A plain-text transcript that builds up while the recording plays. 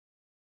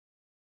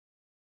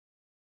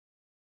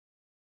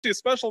a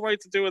special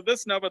rite to do in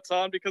this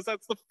Nebaton because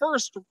that's the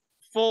first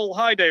full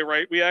high day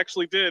rite we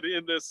actually did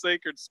in this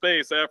sacred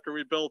space after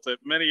we built it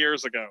many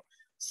years ago.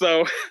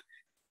 So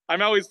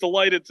I'm always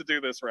delighted to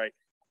do this rite.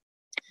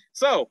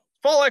 So,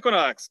 Fall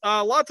Equinox.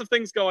 Lots of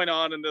things going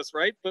on in this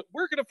rite, but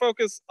we're going to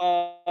focus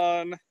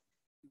on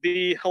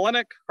the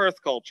Hellenic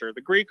hearth culture,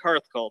 the Greek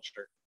hearth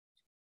culture.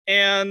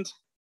 And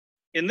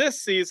in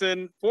this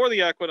season, for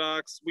the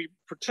equinox, we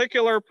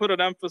particularly put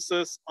an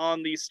emphasis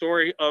on the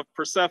story of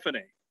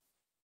Persephone.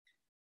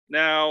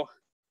 Now,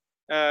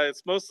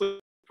 it's mostly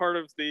part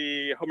of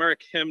the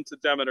Homeric hymn to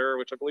Demeter,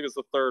 which I believe is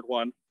the third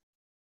one,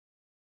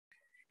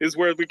 is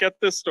where we get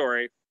this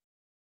story.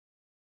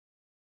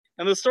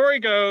 And the story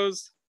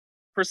goes,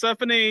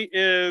 Persephone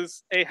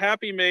is a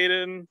happy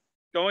maiden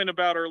going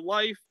about her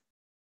life,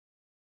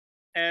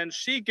 and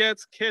she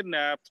gets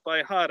kidnapped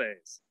by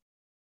Hades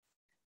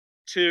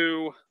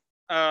to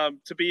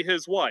be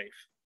his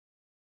wife.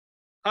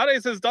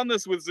 Hades has done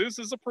this with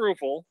Zeus's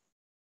approval,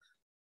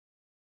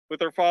 with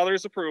her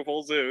father's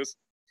approval, Zeus,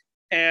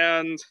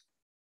 and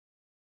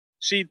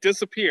she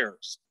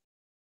disappears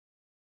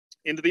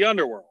into the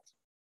underworld.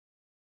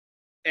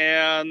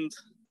 And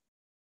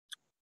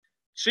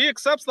she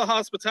accepts the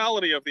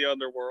hospitality of the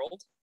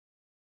underworld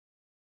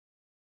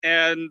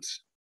and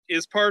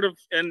is part of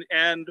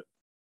and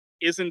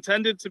is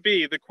intended to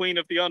be the queen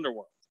of the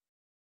underworld.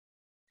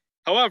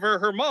 However,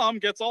 her mom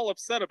gets all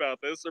upset about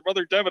this. Her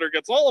mother Demeter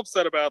gets all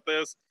upset about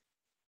this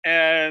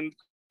and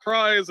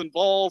cries and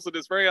bawls and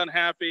is very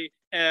unhappy.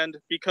 And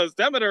because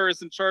Demeter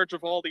is in charge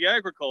of all the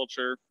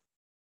agriculture,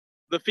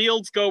 the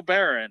fields go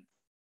barren.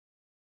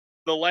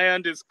 The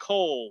land is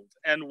cold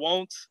and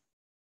will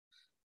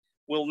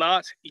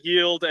not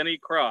yield any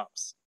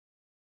crops.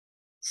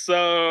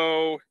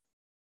 So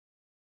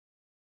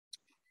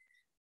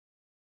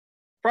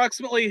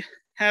approximately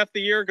half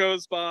the year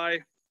goes by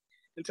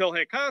until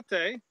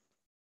Hecate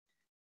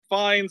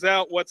finds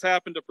out what's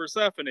happened to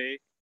Persephone,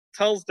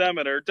 tells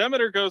Demeter.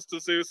 Demeter goes to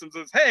Zeus and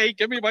says, hey,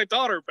 give me my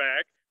daughter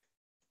back.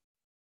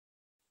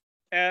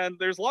 And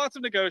there's lots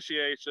of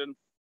negotiation.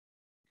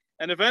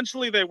 And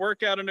eventually they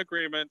work out an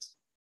agreement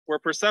where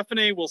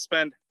Persephone will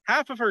spend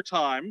half of her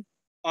time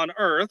on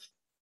Earth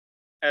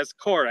as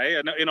Kore,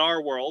 in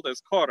our world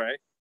as Kore,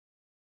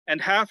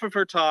 and half of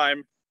her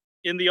time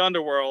in the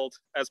underworld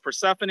as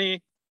Persephone,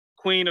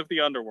 queen of the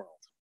underworld.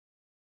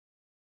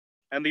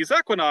 And these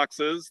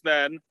equinoxes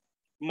then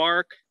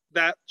mark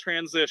that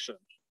transition.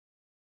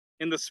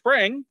 In the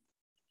spring,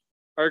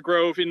 our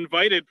grove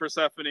invited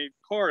Persephone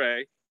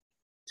Kore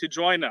to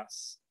join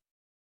us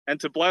and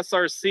to bless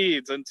our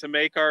seeds and to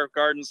make our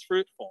gardens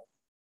fruitful.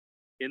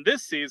 In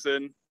this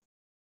season,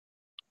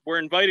 we're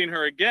inviting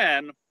her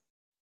again,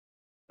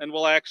 and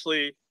we'll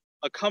actually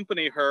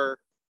accompany her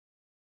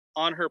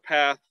on her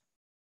path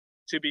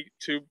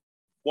to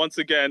once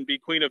again be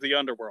queen of the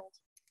underworld.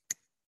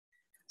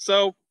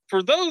 So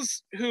for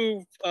those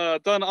who've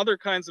done other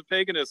kinds of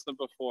paganism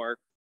before,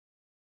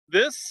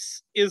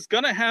 this is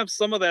going to have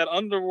some of that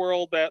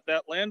underworld,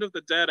 that land of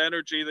the dead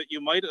energy that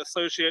you might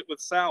associate with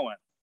Samhain.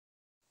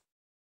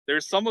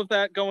 There's some of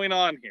that going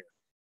on here.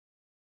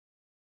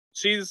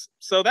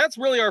 So that's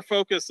really our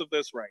focus of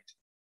this rite.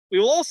 We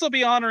will also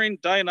be honoring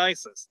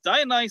Dionysos.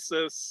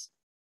 Dionysos,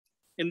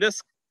 in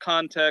this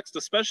context,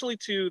 especially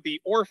to the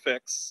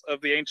Orphics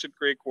of the ancient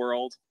Greek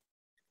world,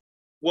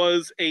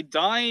 was a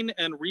dying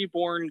and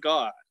reborn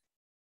god.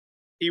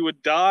 He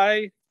would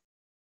die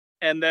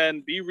and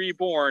then be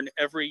reborn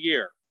every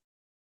year.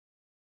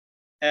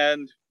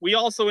 And we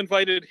also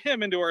invited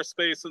him into our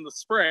space in the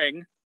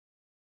spring.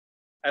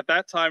 At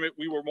that time,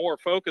 we were more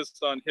focused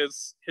on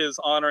his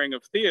honoring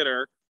of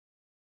theater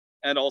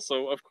and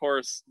also, of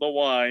course, the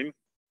wine.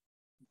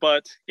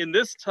 But in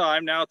this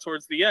time, now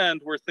towards the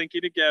end, we're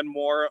thinking again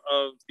more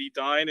of the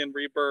dying and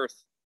rebirth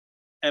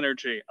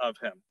energy of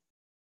him.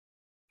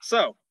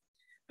 So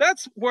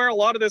that's where a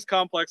lot of this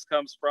complex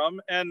comes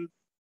from. And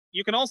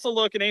you can also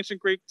look in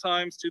ancient Greek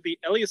times to the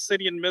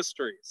Eleusinian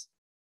Mysteries.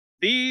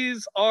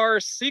 These are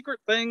secret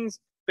things.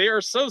 They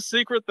are so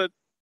secret that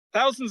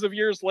thousands of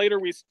years later,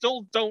 we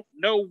still don't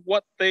know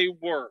what they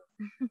were.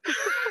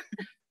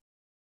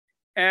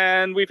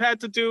 And we've had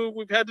to do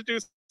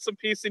some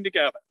piecing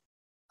together.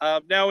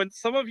 Now, in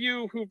some of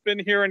you who've been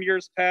here in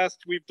years past,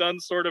 we've done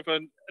sort of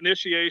an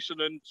initiation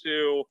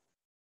into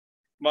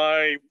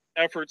my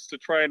efforts to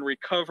try and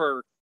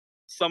recover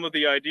some of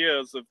the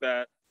ideas of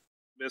that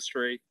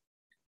mystery.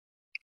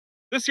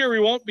 This year we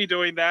won't be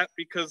doing that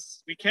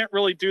because we can't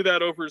really do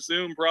that over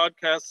Zoom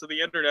broadcasts to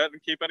the internet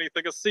and keep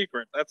anything a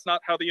secret. That's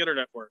not how the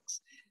internet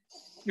works.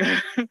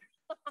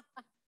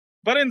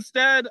 But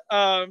instead,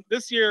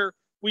 this year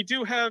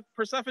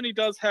Persephone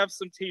does have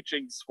some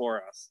teachings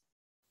for us.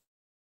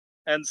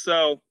 And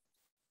so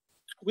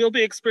we'll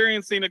be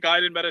experiencing a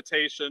guided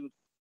meditation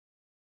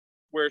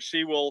where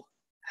she will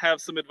have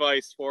some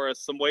advice for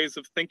us, some ways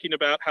of thinking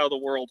about how the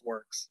world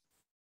works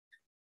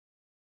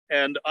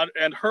and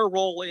her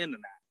role in that.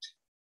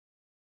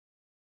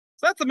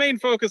 So that's the main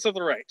focus of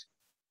the rite.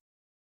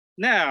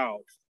 Now,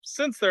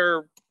 since there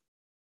are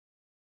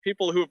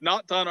people who have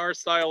not done our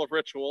style of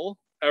ritual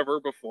ever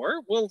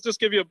before. We'll just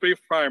give you a brief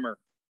primer.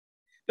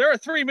 There are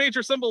three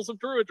major symbols of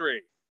Druidry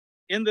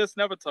in this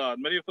Nevaton,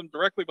 many of them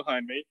directly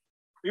behind me.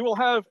 We will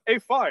have a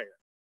fire.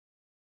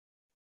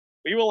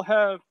 We will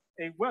have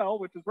a well,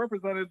 which is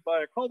represented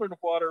by a cauldron of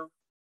water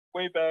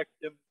way back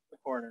in the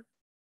corner.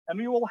 And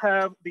we will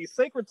have the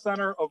sacred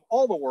center of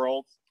all the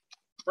worlds,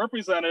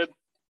 represented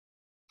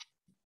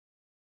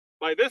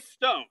by this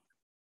stone,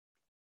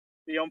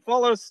 the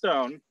Omphalos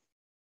stone,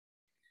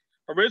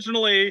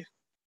 originally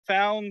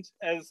found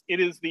as it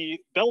is the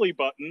belly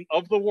button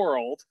of the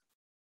world.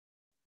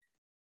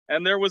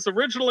 And there was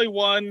originally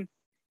one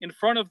in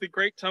front of the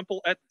great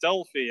temple at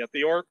Delphi, at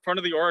the front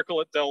of the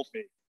oracle at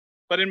Delphi,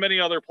 but in many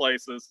other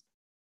places.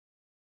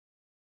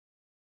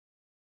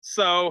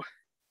 So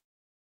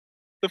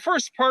the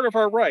first part of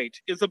our rite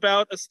is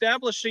about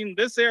establishing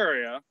this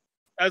area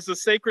as a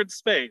sacred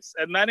space.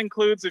 And that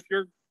includes, if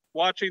you're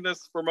watching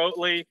this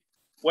remotely,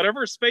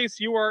 whatever space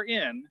you are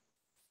in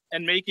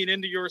and making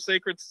into your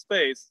sacred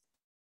space,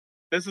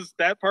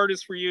 that part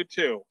is for you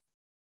too.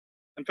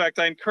 In fact,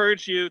 I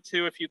encourage you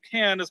to, if you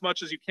can, as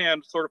much as you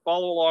can, sort of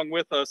follow along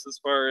with us as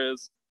far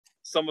as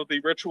some of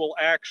the ritual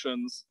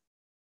actions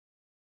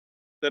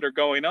that are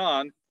going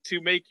on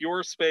to make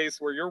your space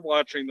where you're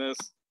watching this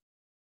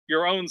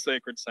your own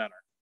sacred center.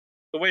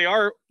 The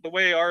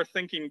way our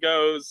thinking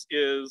goes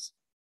is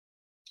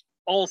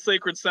all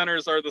sacred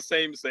centers are the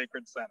same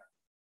sacred center.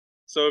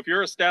 So if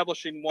you're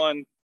establishing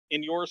one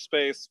in your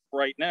space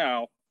right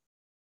now,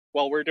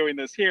 while we're doing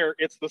this here,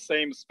 it's the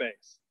same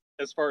space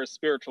as far as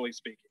spiritually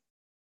speaking.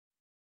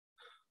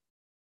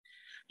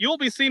 You'll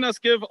be seeing us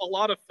give a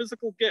lot of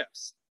physical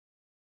gifts.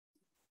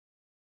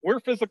 We're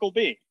physical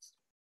beings.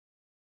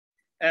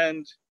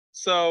 And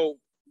so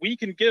we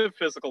can give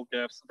physical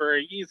gifts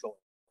very easily.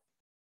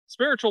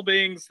 Spiritual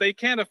beings, they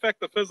can't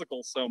affect the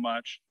physical so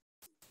much.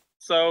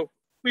 So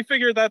we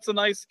figure that's a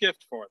nice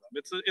gift for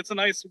them. It's a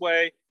nice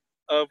way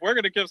of, we're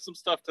going to give some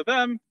stuff to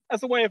them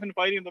as a way of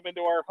inviting them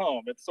into our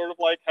home. It's sort of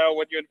like how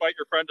when you invite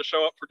your friend to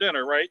show up for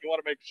dinner, right? You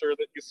want to make sure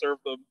that you serve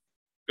them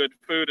good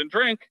food and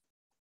drink.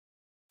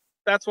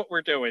 That's what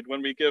we're doing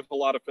when we give a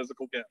lot of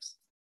physical gifts.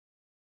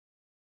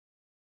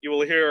 You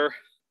will hear,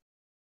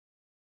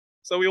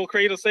 so we will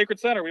create a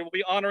sacred center. We will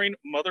be honoring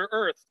Mother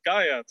Earth,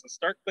 Gaia, to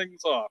start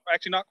things off.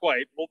 Actually, not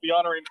quite. We'll be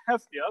honoring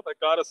Hestia, the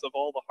goddess of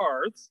all the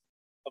hearths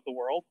of the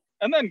world,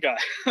 and then Gaia,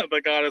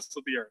 the goddess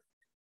of the earth.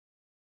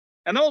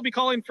 And then we'll be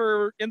calling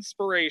for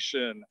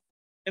inspiration.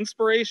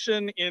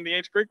 Inspiration in the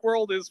ancient Greek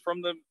world is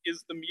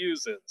the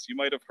Muses. You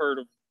might have heard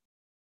of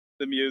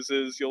the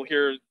Muses. You'll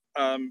hear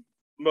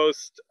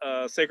most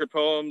sacred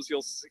poems.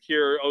 You'll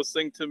hear, "Oh,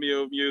 sing to me,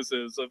 O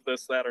Muses," of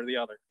this, that, or the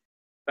other.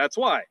 That's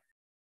why.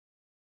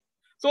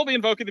 So we'll be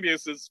invoking the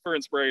Muses for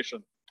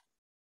inspiration.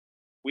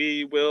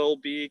 We will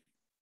be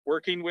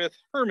working with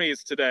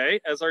Hermes today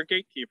as our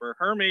gatekeeper.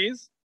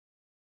 Hermes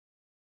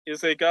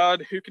is a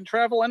god who can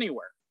travel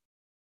anywhere,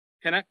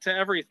 connect to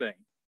everything.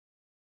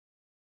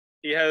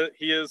 He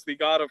is the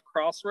god of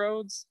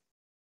crossroads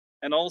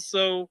and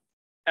also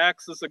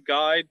acts as a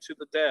guide to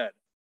the dead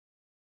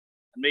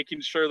and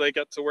making sure they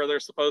get to where they're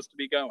supposed to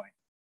be going.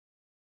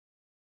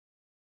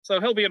 So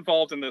he'll be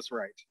involved in this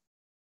rite.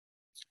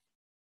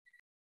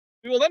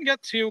 We will then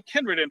get to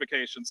kindred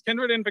invocations.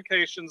 Kindred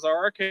invocations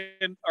are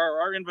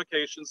our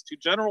invocations to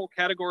general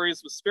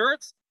categories of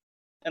spirits,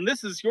 and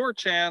this is your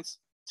chance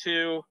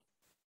to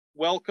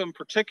welcome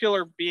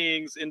particular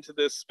beings into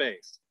this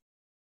space.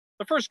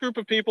 The first group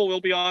of people we'll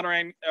be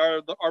honoring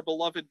are our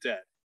beloved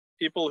dead,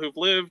 people who've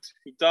lived,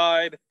 who've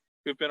died,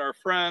 who've been our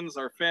friends,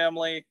 our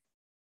family,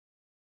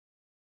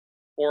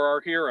 or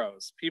our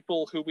heroes,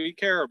 people who we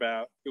care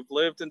about, who've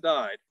lived and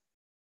died.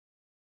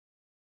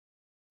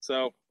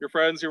 So your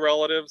friends, your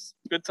relatives,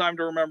 good time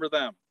to remember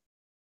them.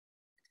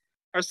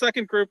 Our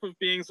second group of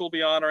beings we'll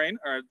be honoring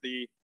are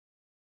the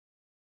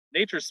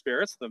nature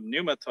spirits, the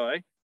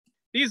pneumatoi.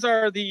 These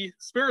are the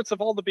spirits of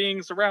all the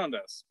beings around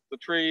us, the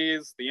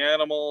trees, the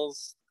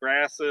animals,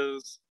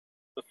 grasses,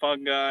 the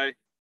fungi,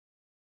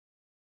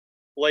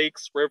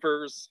 lakes,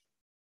 rivers.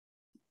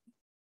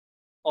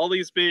 All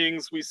these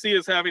beings we see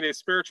as having a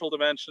spiritual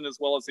dimension as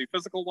well as a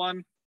physical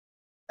one.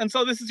 And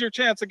so this is your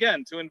chance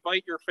again to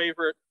invite your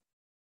favorite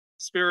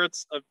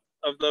spirits of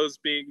those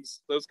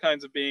beings, those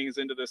kinds of beings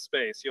into this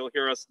space. You'll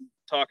hear us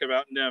talk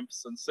about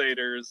nymphs and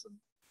satyrs and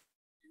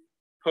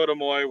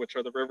potamoi, which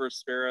are the river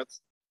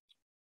spirits.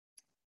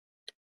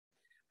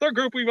 Third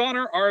group we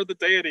honor are the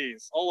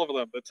deities, all of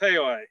them, the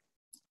theoi.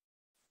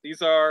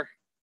 These are, of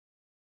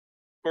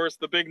course,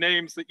 the big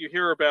names that you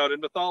hear about in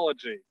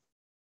mythology.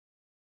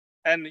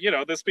 And, you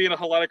know, this being a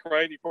Hellenic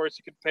rite, of course,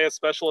 you can pay a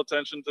special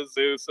attention to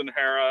Zeus and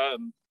Hera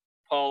and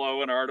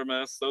Apollo and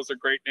Artemis. Those are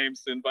great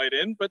names to invite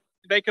in, but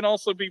they can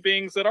also be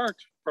beings that aren't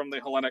from the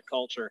Hellenic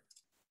culture.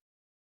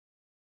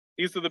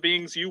 These are the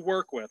beings you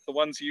work with, the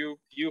ones you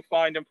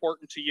find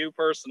important to you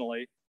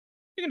personally.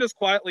 You can just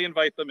quietly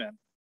invite them in.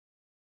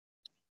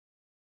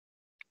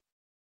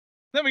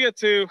 Then we get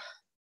to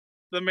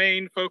the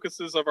main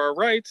focuses of our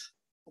rite.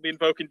 We'll be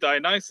invoking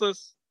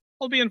Dionysos.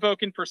 We'll be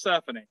invoking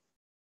Persephone.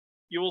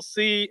 you will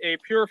see a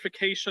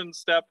purification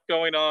step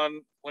going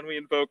on when we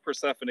invoke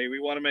Persephone. We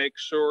want to make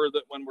sure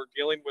that when we're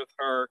dealing with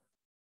her,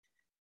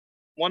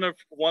 one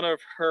of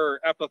her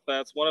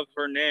epithets, one of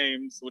her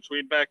names, which we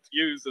in fact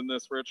use in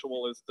this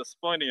ritual, is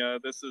Despoina.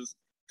 This is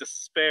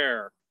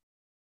despair,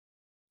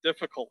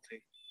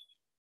 difficulty.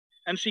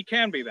 And she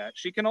can be that.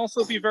 She can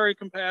also be very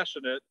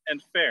compassionate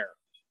and fair,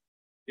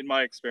 in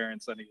my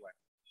experience anyway.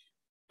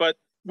 But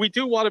we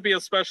do want to be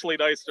especially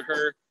nice to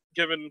her,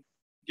 given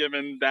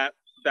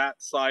that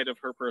side of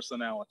her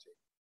personality.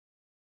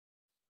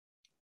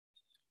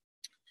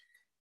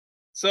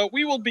 So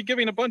we will be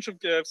giving a bunch of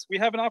gifts. We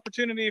have an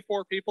opportunity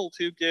for people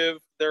to give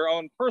their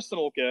own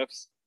personal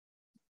gifts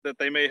that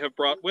they may have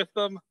brought with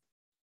them,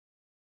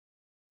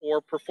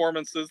 or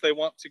performances they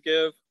want to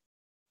give.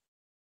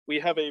 We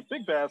have a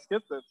big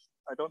basket that's,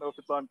 I don't know if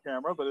it's on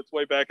camera, but it's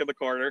way back in the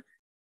corner,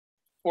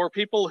 for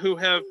people who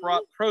have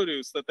brought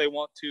produce that they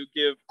want to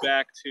give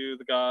back to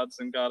the gods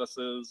and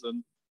goddesses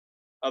and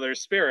other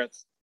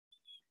spirits.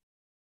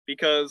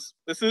 Because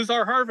this is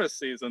our harvest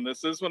season.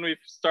 This is when we've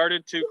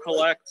started to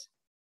collect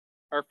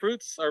our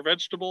fruits, our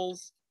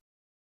vegetables,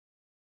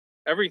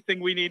 everything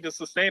we need to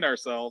sustain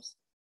ourselves.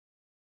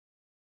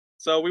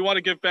 So we want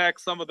to give back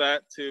some of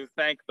that to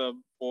thank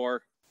them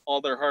for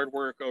all their hard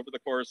work over the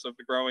course of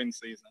the growing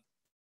season.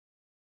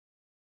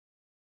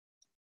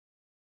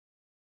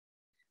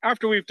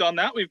 After we've done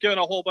that, we've given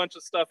a whole bunch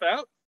of stuff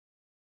out.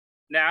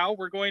 Now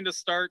we're going to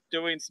start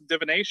doing some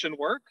divination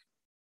work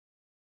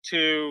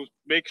to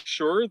make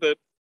sure that,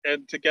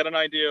 and to get an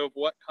idea of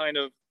what kind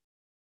of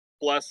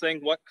blessing,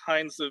 what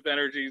kinds of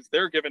energies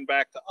they're giving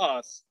back to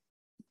us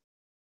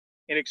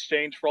in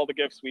exchange for all the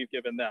gifts we've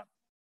given them.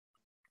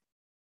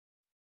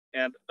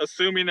 And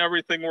assuming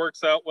everything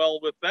works out well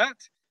with that,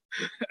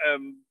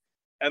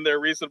 and they're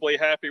reasonably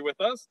happy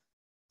with us,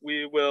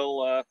 we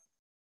will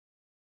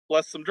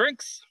bless some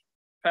drinks,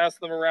 pass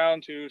them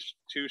around to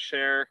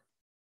share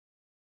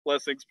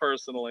blessings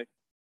personally.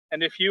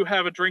 And if you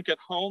have a drink at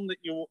home that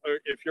you, or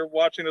if you're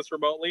watching this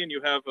remotely and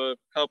you have a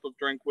cup of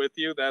drink with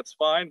you, that's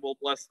fine. We'll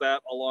bless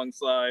that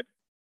alongside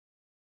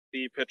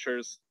the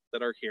pitchers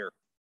that are here.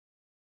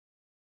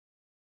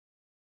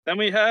 Then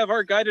we have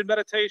our guided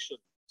meditation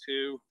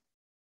to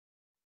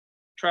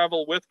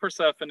travel with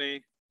Persephone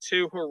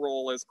to her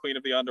role as Queen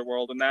of the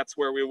Underworld, and that's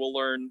where we will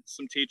learn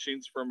some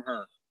teachings from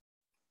her.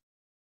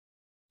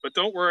 But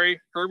don't worry,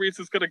 Hermes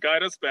is going to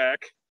guide us back.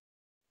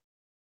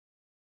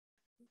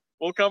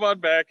 We'll come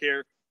on back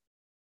here.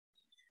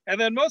 And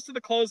then most of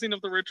the closing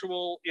of the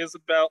ritual is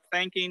about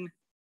thanking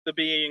the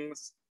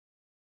beings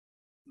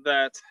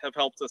that have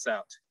helped us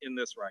out in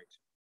this rite.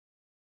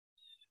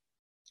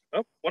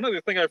 Oh, one other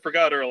thing I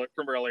forgot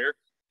from earlier.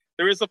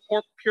 There is a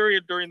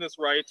period during this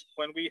rite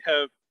when we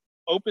have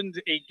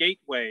opened a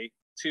gateway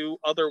to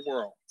other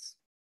worlds.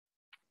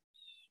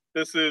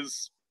 This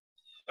is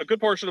a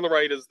good portion of the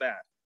rite is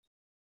that.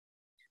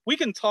 We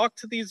can talk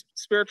to these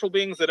spiritual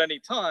beings at any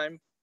time,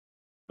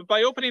 but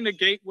by opening a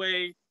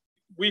gateway,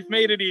 we've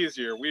made it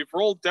easier. We've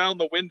rolled down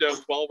the window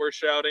while we're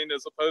shouting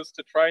as opposed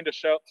to trying to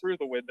shout through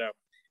the window.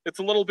 It's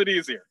a little bit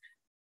easier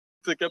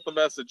to get the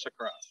message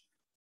across.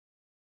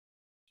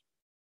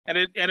 And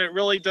it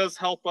really does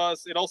help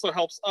us. It also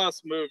helps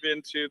us move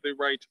into the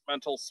right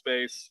mental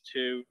space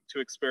to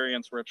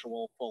experience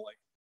ritual fully.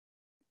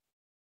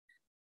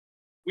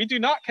 We do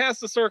not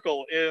cast a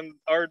circle in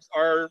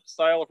our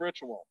style of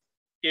ritual.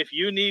 If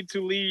you need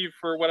to leave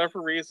for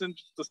whatever reason,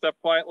 just to step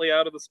quietly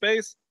out of the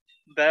space,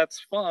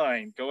 that's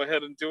fine. Go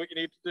ahead and do what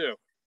you need to do.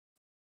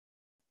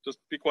 Just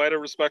be quiet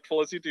and respectful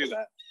as you do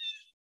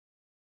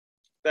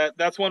that.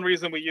 That's one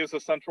reason we use a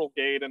central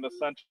gate in the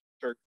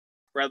center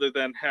rather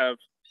than have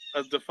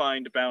a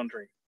defined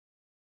boundary.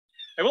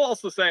 I will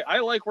also say I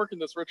like working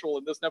this ritual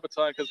in this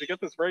Nebuchadnezzar because we get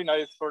this very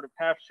nice sort of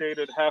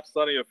half-shaded,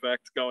 half-sunny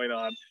effect going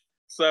on.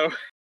 So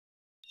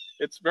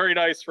it's very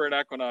nice for an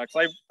equinox.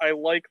 I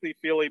like the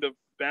feeling of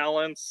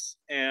balance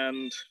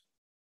and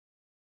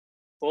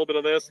a little bit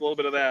of this, a little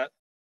bit of that.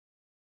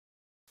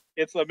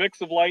 It's a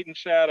mix of light and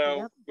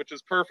shadow, which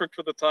is perfect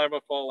for the time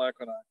of fall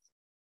equinox.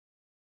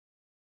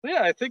 So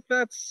yeah, I think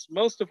that's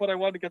most of what I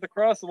wanted to get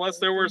across, unless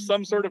there were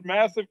some sort of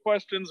massive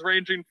questions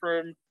ranging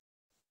from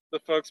the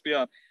folks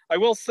beyond. I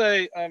will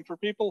say, for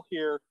people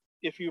here,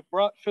 if you've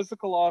brought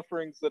physical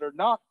offerings that are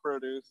not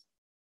produce,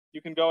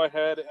 you can go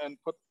ahead and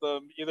put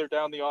them either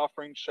down the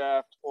offering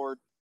shaft or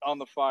on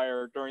the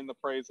fire during the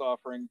praise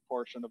offering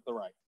portion of the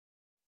rite.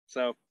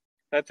 So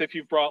that's if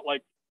you've brought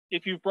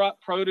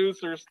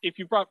produce, or if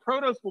you brought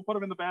produce, we'll put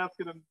them in the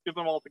basket and give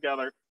them all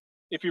together.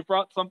 If you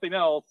brought something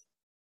else,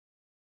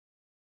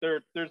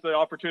 there's the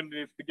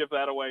opportunities to give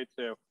that away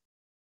too.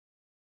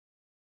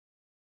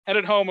 And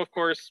at home, of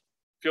course,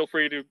 feel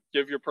free to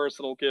give your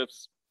personal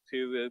gifts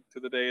to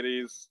the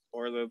deities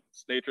or the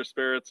nature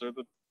spirits or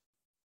the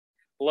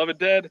beloved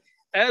dead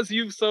as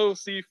you so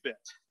see fit,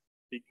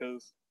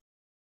 because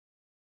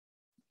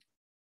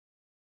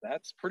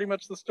that's pretty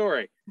much the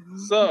story.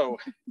 So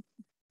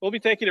we'll be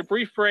taking a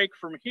brief break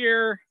from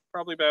here,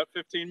 probably about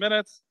 15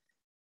 minutes,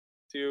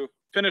 to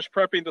finish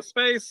prepping the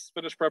space,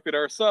 finish prepping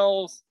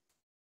ourselves,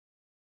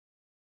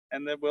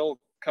 and then we'll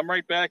come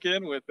right back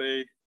in with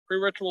a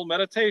pre-ritual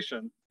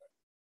meditation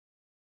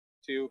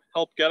to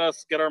help get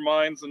our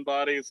minds and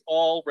bodies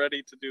all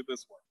ready to do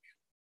this work.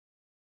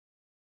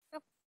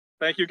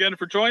 Thank you again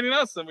for joining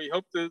us, and we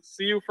hope to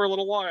see you for a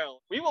little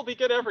while. We will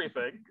begin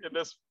everything in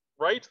this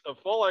rite of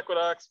Fall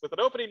Equinox with an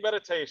opening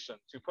meditation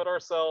to put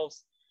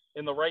ourselves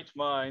in the right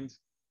mind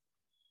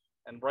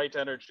and right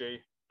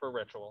energy for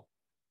ritual.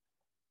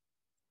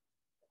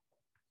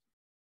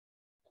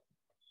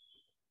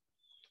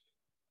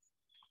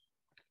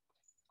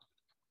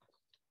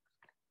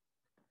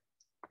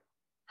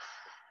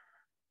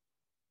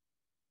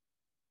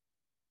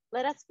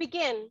 Let us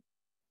begin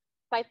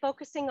by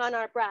focusing on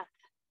our breath.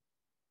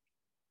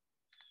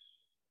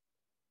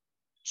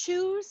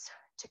 Choose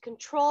to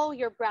control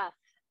your breath.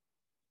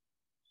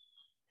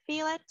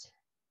 Feel it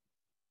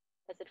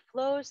as it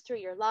flows through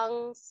your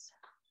lungs,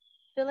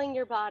 filling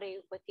your body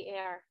with the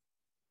air.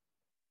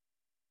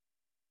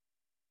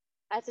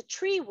 As a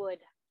tree would,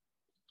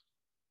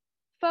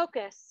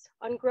 focus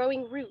on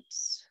growing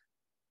roots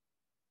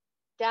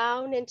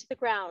down into the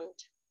ground.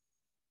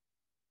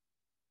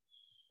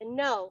 And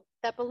know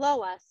that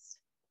below us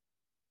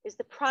is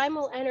the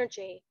primal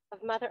energy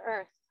of Mother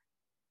Earth,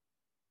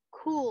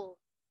 cool,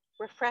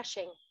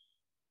 refreshing,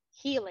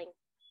 healing.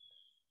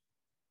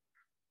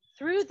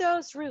 Through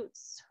those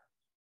roots,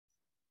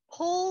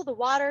 pull the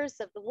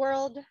waters of the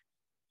world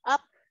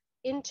up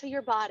into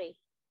your body,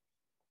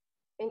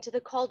 into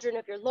the cauldron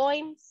of your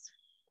loins,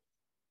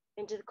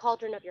 into the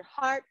cauldron of your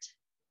heart,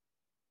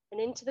 and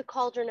into the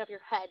cauldron of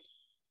your head.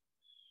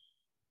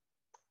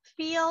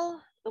 Feel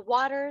the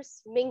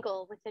waters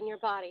mingle within your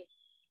body.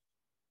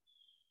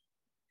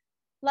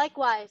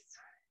 Likewise,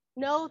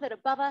 know that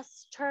above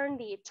us turn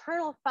the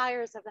eternal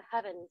fires of the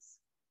heavens.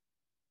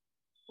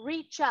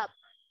 Reach up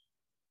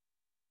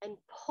and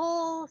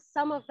pull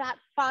some of that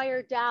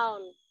fire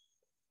down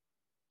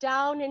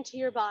into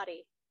your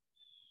body,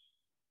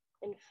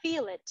 and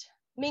feel it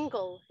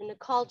mingle in the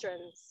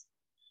cauldrons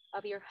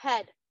of your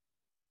head,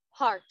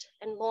 heart,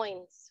 and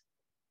loins,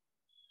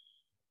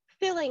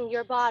 filling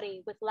your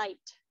body with light.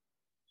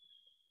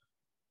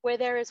 Where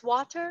there is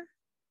water,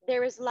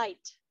 there is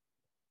light.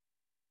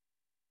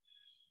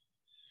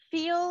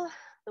 Feel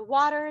the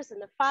waters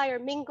and the fire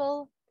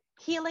mingle,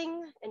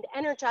 healing and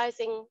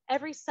energizing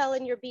every cell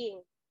in your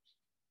being.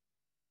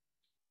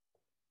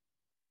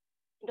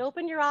 And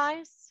open your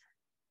eyes,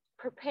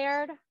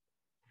 prepared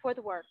for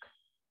the work.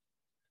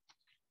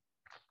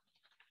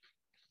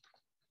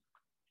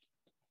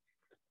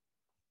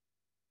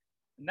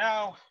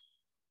 Now,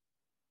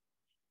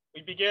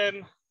 we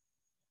begin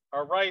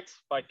our rite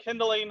by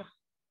kindling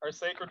our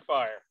sacred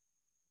fire.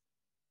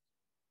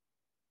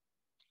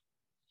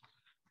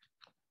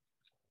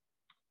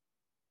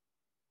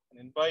 And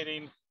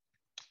inviting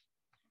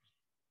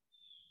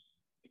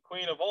the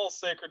Queen of all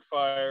sacred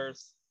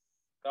fires,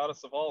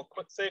 Goddess of all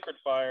sacred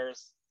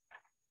fires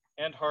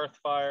and hearth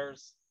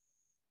fires,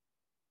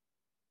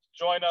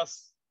 to join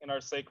us in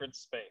our sacred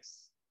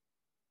space.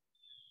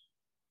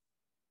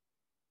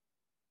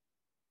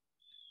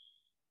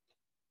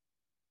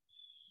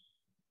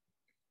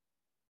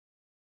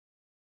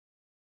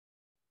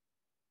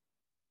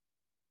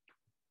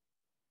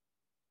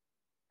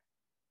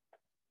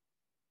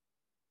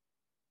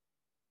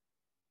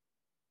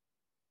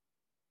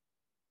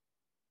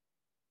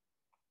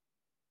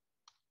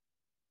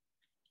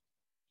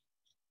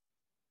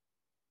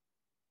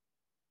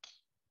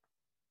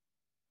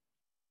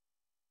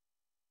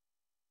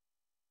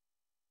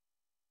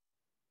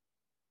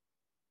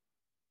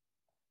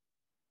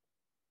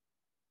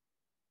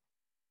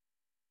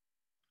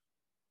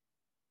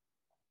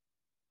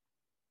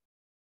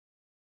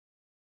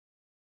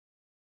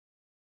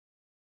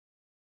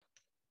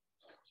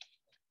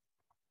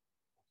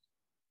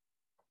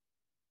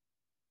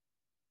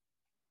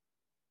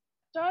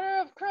 Daughter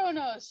of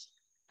Kronos,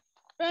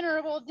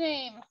 venerable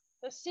dame,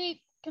 the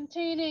seat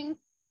containing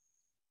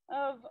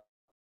of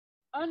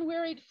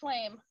unwearied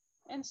flame,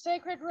 and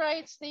sacred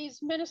rites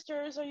these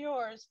ministers are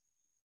yours.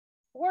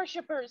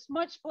 Worshippers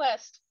much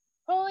blessed,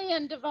 holy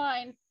and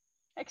divine,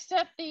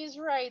 accept these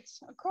rites,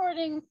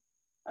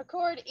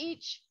 accord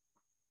each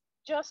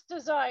just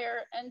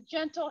desire and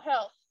gentle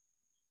health,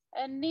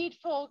 and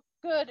needful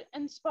good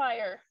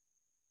inspire.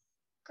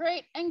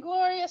 Great and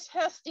glorious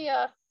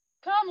Hestia,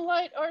 come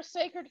light our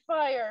sacred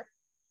fire.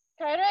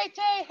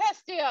 Carete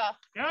Hestia!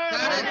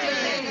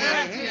 Carete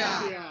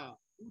Hestia!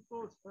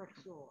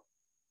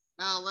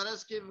 Now let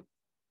us give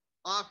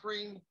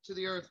offering to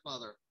the Earth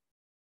Mother.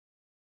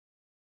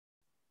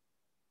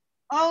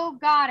 O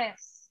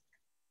goddess,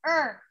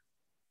 earth,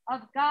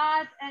 of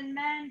gods and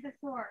men the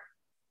source,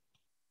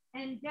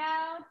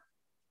 endowed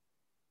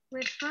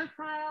with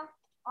fertile,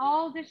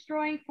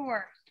 all-destroying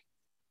force,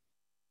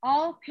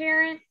 all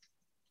parent,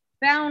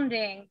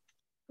 bounding,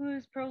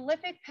 whose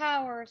prolific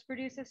powers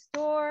produce a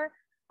store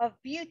of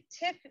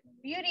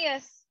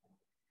beauteous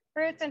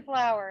fruits and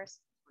flowers,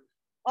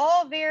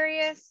 all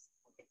various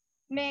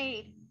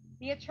made,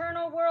 the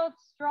eternal world's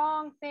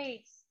strong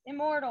face,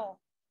 immortal,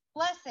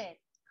 blessed,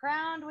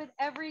 crowned with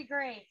every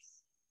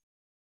grace.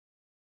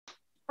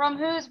 from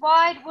whose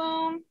wide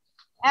womb,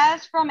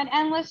 as from an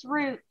endless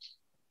root,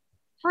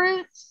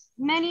 fruits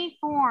many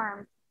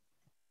formed,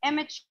 and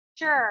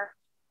mature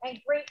and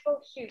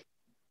grateful shoot.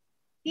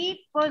 Deep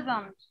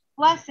bosomed,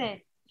 blessed,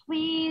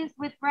 pleased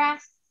with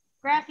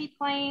grassy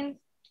plains,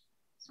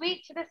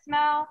 sweet to the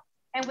smell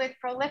and with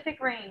prolific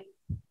rain.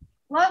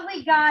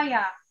 Lovely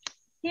Gaia,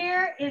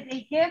 here is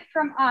a gift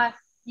from us,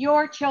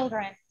 your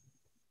children.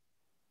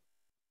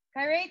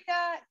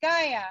 Careta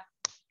Gaia.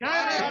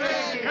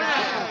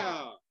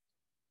 Gaia.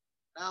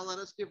 Now let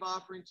us give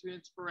offering to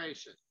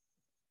inspiration.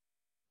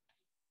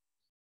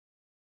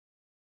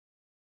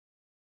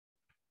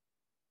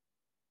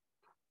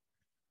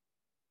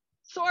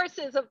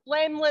 Sources of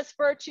blameless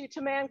virtue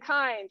to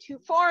mankind, who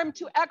form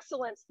to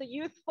excellence the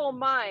youthful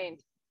mind,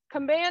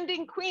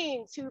 commanding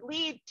queens who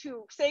lead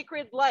to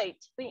sacred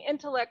light, the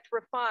intellect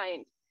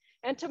refined,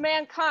 and to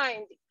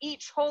mankind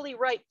each holy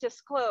right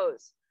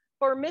disclose,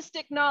 for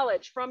mystic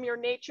knowledge from your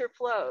nature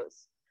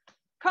flows.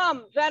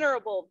 Come,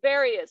 venerable,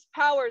 various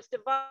powers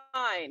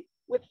divine,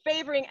 with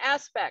favoring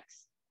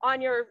aspects on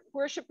your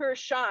worshipers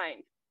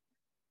shine.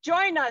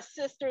 Join us,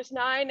 sisters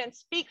nine, and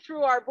speak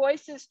through our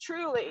voices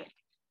truly.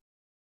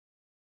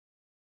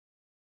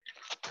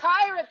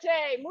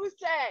 Kairate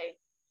Muse.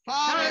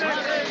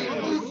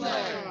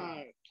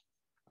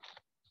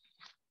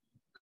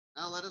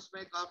 Now let us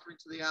make offering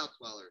to the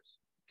outdwellers.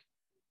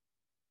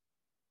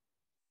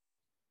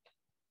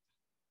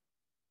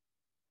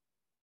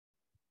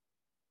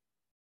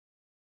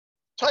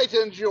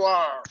 Titans you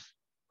are,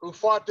 who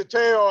fought the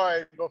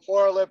Teoi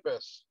before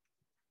Olympus.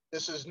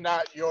 This is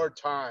not your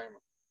time.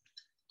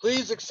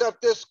 Please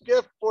accept this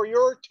gift for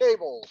your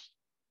tables.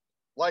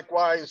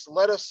 Likewise,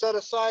 let us set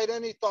aside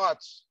any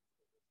thoughts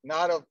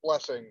not of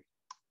blessing.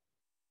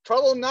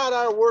 Trouble not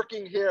our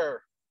working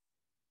here.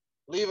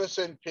 Leave us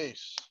in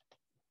peace.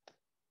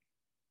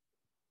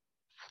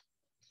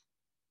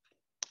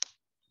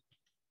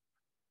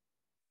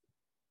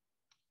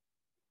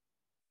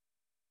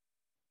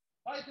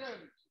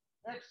 Titans,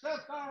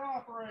 accept our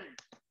offering.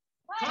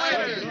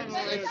 Titans,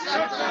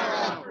 accept our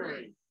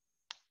offering.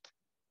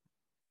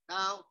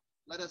 Now,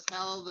 let us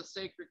hallow the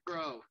sacred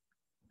grove.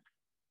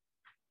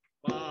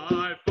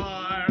 By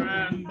fire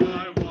and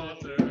by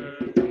water,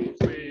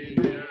 between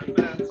the earth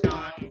and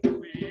sky,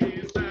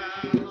 we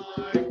stand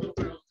like the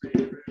wealthy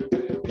river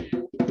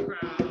deep,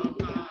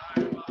 crowned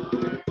high.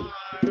 By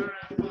fire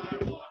and by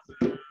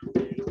water,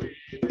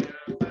 between the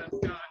earth and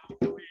sky,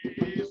 we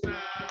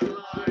stand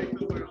like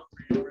the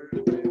wealthy river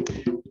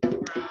deep,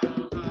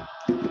 crowned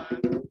high.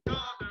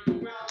 Come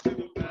down to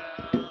the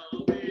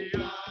well, the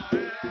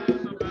eye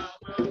and the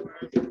mouth of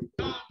earth.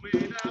 Come we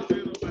down to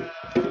the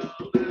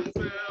well, and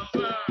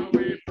silver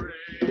we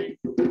bring.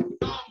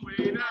 Come we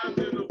down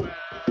to the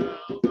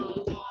well, the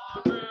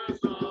waters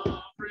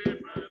of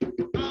freedom.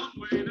 Come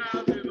we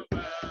down to the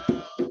well,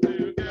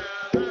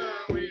 together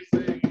we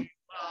sing.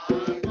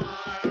 By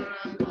fire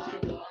and by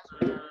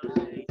water,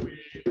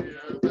 between the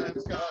earth and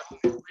sky,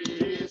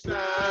 we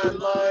stand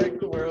like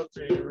the world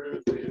tree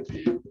rooted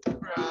deep,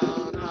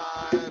 crowned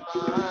high.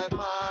 By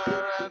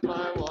fire and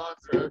by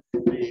water,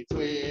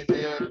 between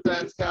the earth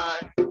and sky,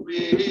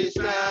 we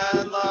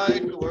stand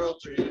like the world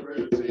tree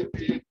rooted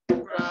deep,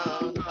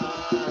 crowned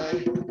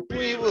high.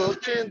 We will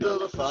kindle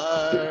the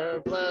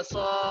fire, bless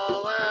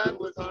all, and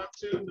with harm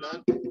to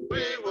none.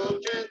 We will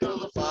kindle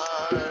the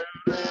fire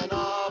and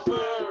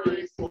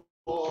offerings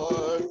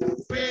forth.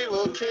 We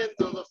will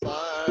kindle the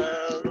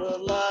fire, the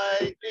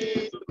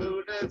lightning, the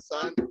moon and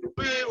sun.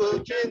 We will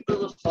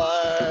kindle the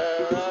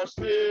fire, our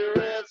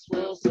spirits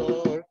will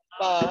soar.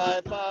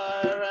 By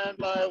fire and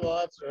by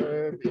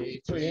water,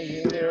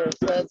 between the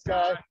earth and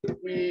sky,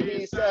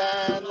 we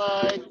stand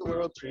like the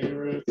world tree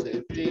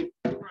rooted deep,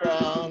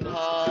 crowned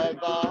high.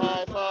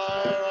 By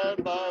fire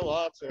and by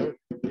water,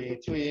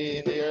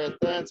 between the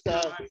earth and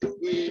sky,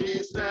 we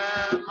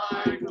stand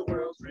like the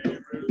world tree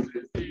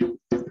rooted deep,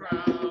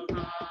 crowned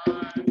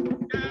high.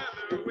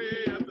 Gather we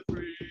at the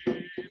tree,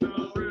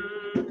 the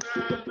root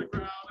and the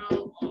crown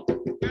of all.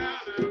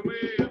 Gather we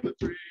at the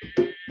tree,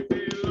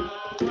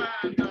 below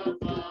and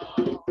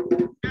above.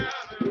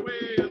 Gather we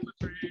at the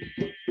tree,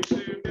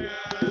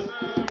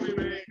 together we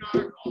make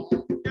our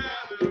call.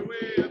 Gather we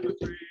at the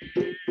tree,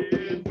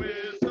 in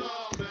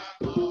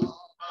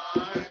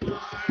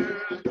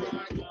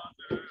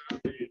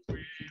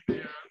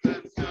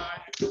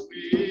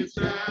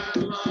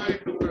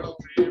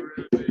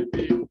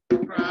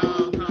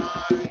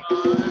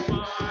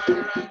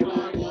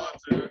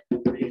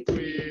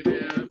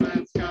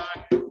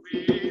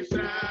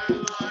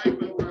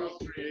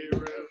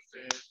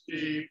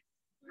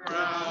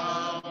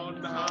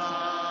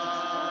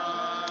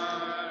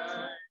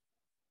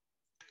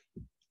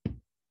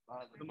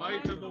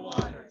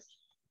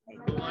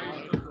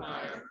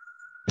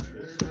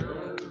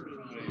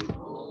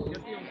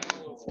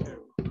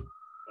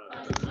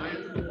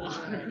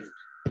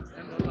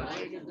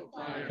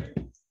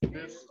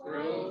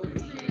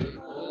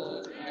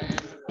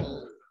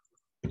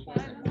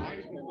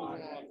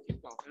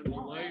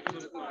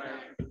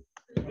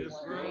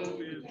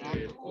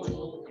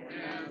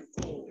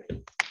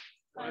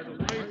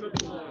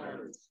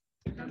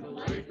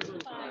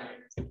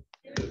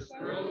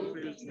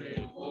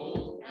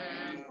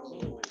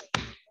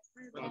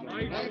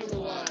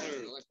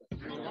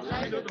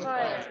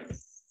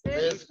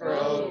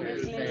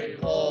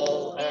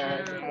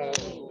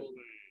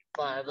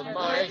by the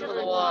might of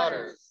the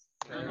waters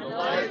and the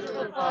light of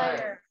the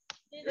fire,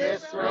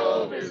 this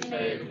robe is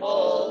made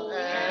whole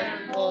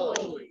and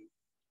holy.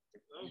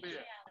 So be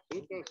it.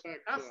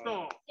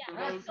 Esto.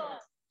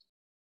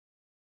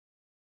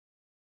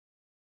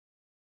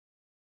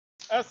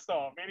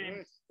 Esto,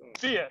 meaning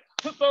be it.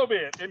 So be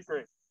it, in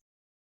Greek.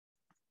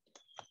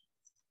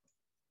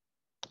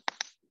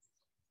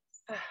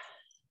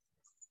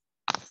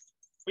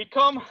 We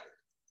come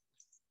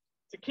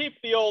to keep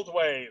the old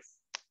ways,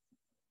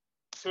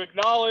 to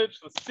acknowledge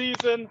the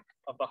season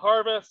of the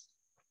harvest,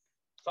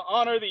 to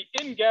honor the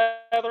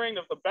ingathering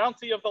of the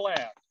bounty of the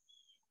land.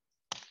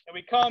 And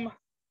we come to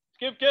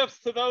give gifts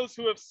to those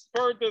who have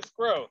spurred this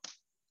growth,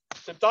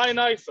 to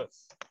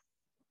Dionysos,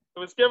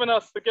 who has given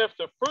us the gift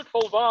of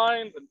fruitful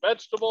vines and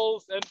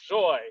vegetables and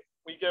joy.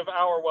 We give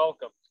our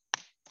welcome.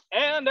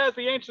 And as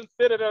the ancients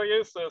did at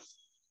Eleusis,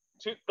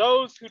 to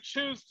those who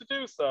choose to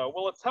do so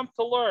will attempt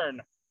to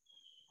learn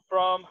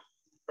from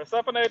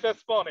Persephone and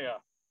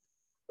Despoina,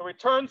 who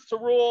returns to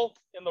rule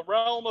in the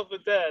realm of the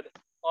dead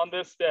on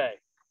this day.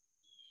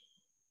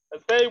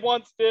 As they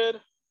once did,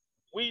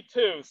 we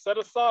too set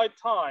aside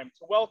time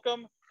to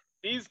welcome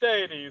these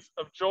deities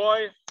of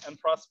joy and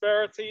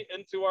prosperity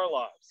into our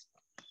lives.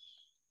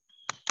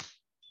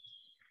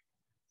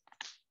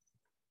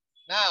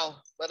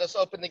 Now, let us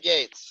open the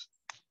gates.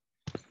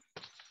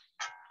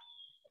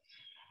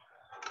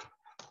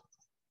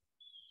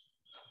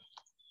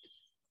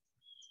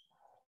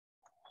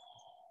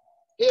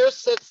 Here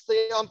sits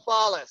the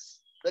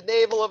Omphalos, the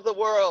navel of the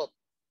world,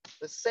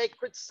 the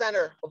sacred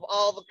center of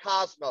all the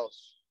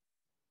cosmos.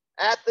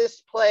 At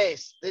this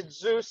place did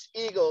Zeus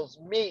eagles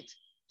meet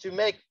to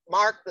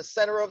mark the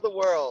center of the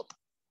world.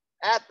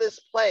 At this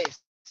place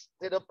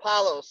did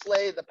Apollo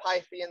slay the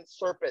Pythian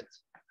serpent.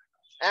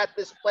 At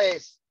this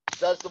place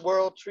does the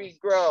world tree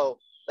grow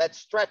that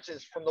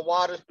stretches from the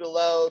waters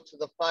below to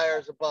the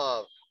fires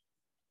above.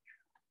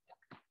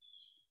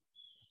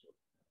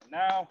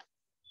 Now,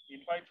 he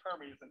invites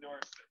Hermes into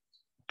our state.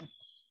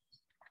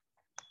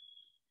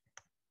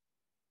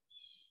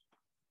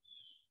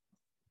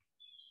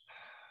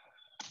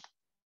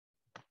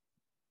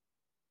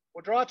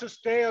 Quadratus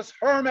Deus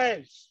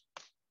Hermes,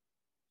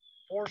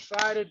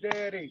 four-sided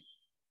deity,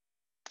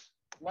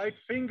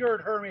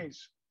 light-fingered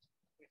Hermes,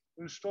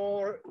 who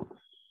stole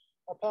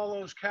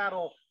Apollo's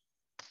cattle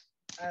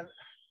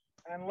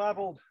and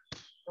leveled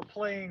the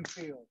playing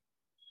field.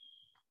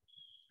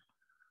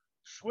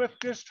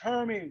 Swiftest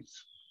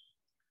Hermes,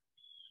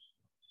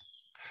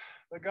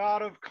 the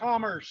god of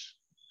commerce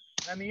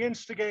and the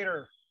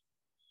instigator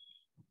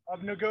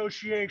of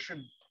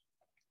negotiation.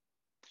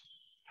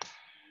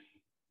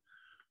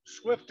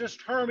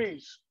 Swiftest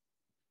Hermes,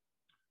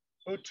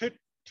 who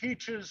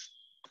teaches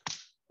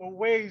the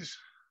ways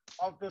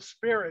of the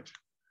spirit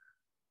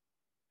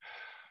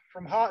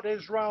from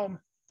Hades' realm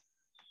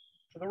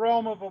to the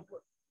realm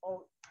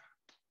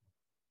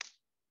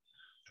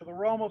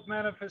of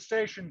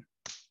manifestation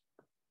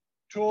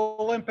to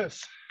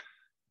Olympus.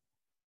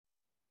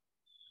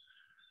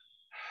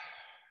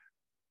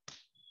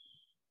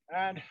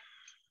 And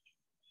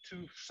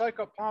to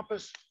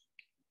Psychopompus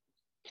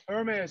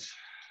Hermes,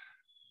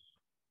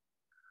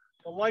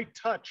 the light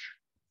touch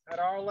at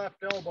our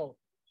left elbow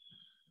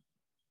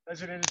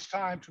as it is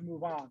time to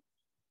move on.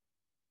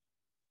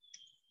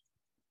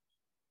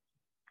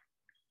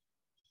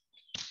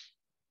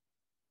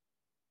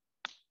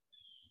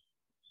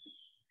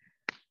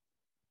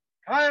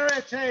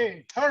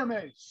 Chairete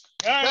Hermes.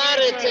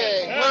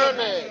 Chairete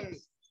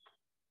Hermes.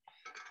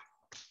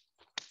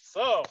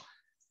 So,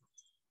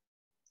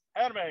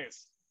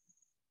 Hermes,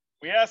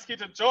 we ask you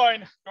to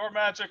join your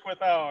magic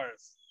with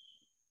ours.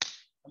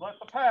 And let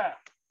the path,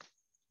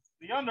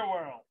 the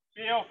underworld,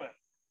 be open.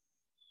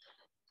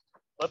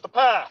 Let the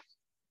path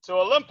to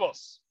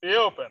Olympus be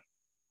open.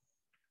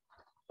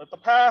 Let the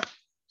path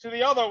to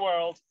the other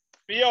world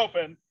be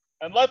open.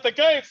 And let the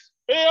gates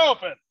be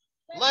open.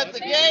 Let the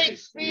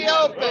gates be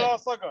open.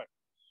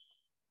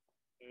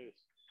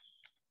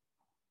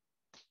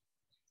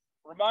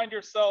 Remind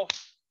yourself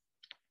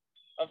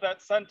of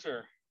that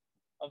center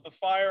of the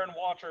fire and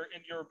water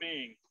in your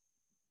being.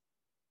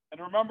 And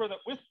remember that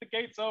with the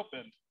gates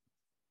opened,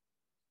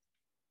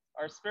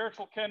 our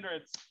spiritual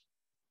kindreds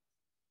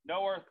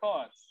know our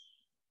thoughts.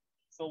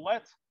 So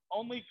let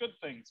only good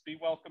things be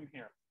welcome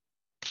here.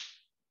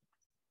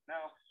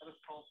 Now, let us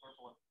call for a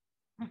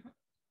blessing.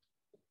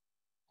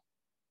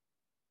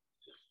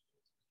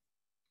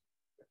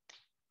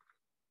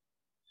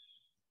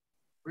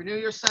 Renew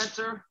your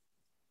center,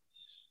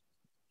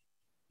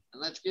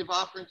 and let's give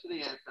offering to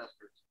the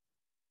ancestors.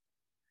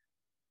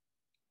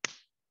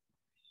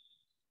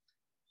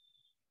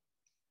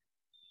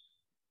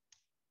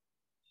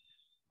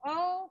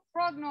 O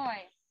prognoi,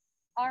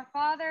 our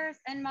fathers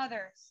and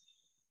mothers,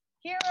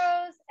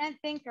 heroes and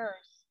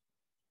thinkers,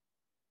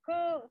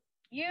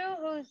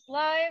 whose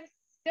lives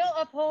still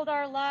uphold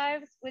our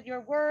lives with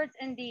your words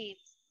and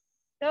deeds,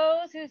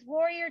 those whose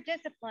warrior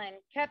discipline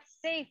kept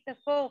safe the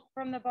folk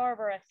from the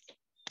barbarous.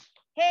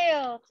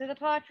 Hail to the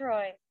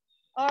patroi,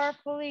 our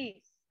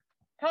police,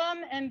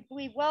 come and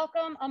be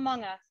welcome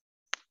among us.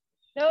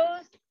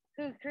 Those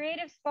whose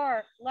creative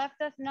spark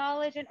left us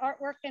knowledge and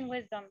artwork and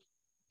wisdom.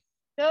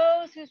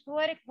 Those whose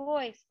poetic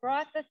voice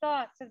brought the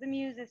thoughts of the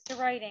muses to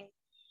writing.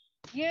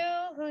 You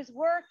whose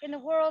work in the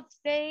world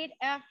stayed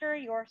after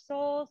your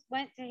souls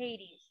went to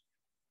Hades.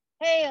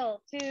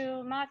 Hail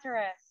to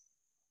Materas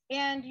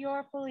and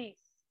your police.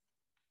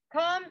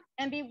 Come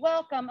and be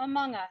welcome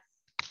among us.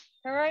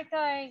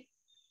 Karaitai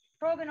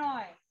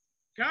Proganoi.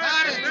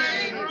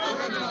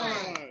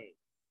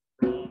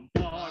 From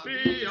far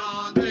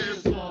beyond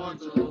this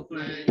mortal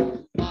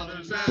plane,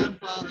 mothers and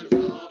fathers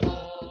of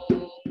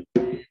all,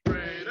 we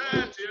pray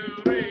that you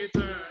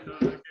return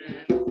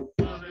again,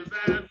 mothers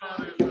and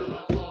fathers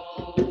of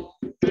all,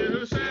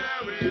 to share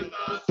with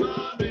us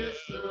the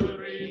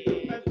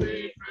mystery and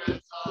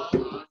secrets of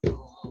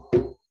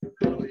untold.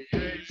 Through the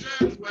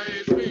ancient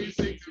ways we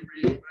seek to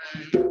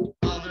reclaim,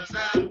 mothers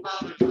and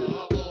fathers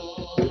of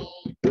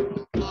all,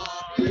 from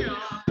far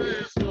beyond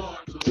this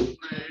mortal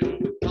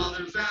plane,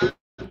 mothers and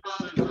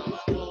fathers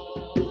of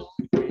all,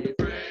 we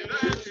pray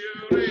that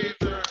you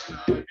return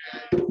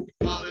again,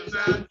 mothers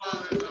and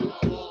fathers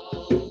of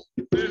all,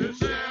 to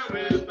share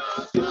with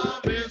us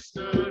the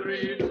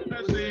mystery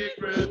and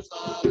secrets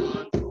of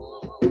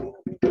untold.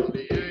 From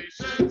the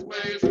ancient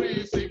ways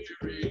we seek to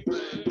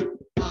reclaim,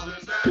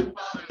 mothers and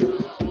fathers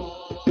of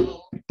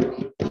all,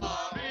 from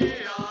far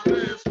beyond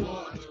this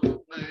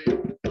mortal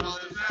plane,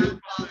 mothers and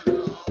fathers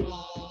of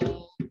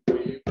all,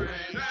 we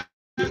pray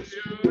that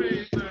you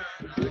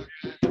return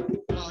again,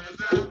 mothers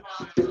and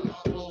fathers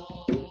of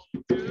all,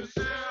 to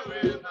share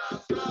with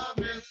us the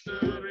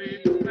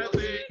mystery and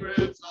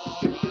secrets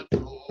of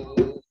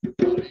untold.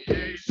 From the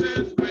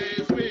ancient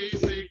ways we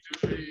seek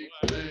to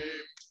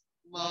reclaim,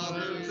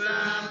 mothers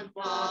and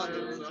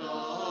fathers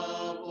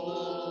of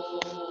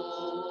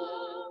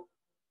all.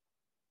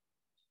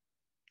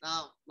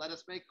 Now, let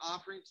us make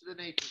offering to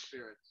the nature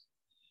spirits.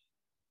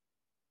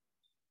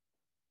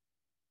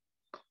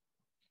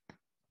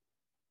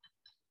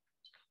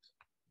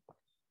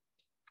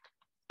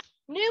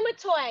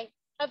 Pneumatoi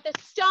of the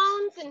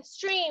stones and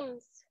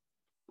streams,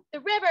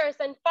 the rivers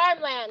and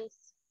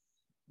farmlands,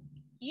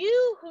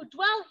 you who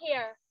dwell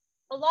here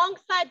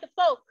alongside the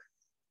folk,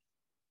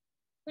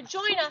 who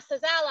join us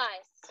as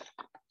allies.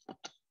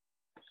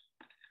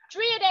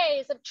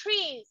 Dryades of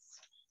trees,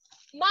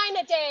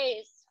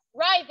 Minodays,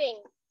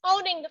 writhing,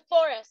 owning the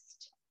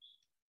forest.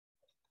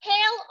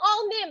 Hail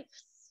all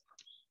nymphs,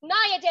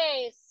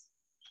 Naiades,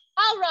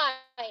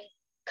 Aurai,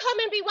 come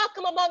and be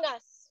welcome among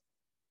us.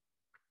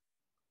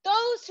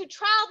 Those who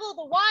travel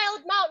the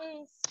wild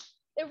mountains,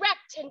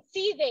 erect and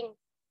seething.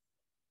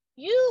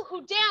 You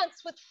who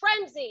dance with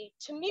frenzy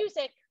to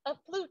music of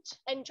flute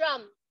and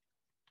drum.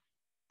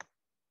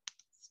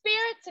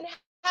 Spirits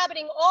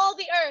inhabiting all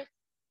the earth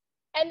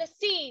and the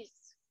seas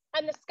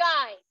and the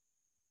sky.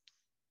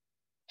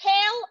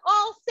 Hail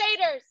all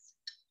satyrs,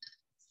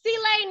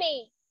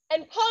 Sileni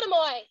and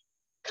Potamoi,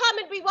 come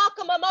and be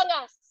welcome among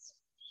us.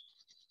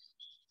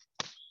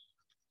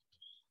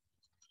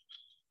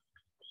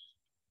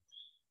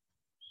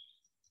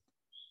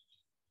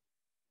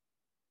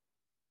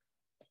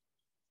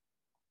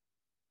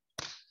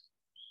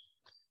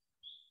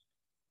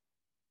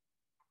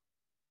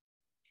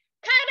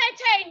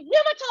 Kanaite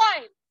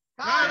Pneumatoi!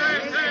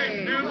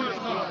 Kanaite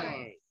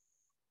Pneumatoi!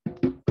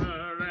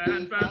 Fur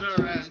and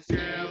feather and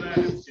scale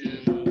and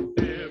skin,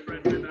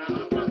 different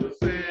without but the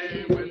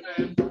same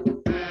within.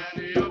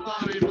 Many a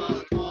body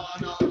but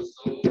one of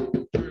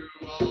soul, through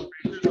all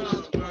creatures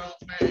of the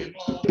world's made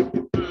whole.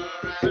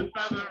 Fur and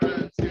feather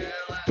and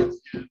scale and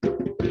skin,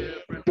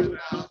 different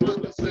without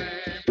but the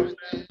same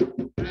within.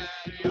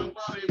 Many a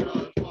body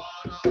but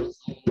one of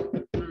soul,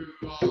 through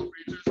all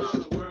creatures of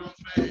the world's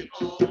made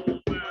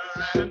whole. Fur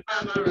and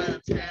feather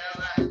and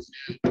scale and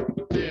skin,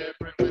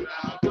 different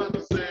without but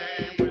the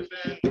same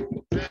within.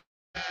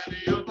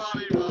 Many a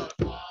body but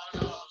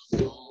one of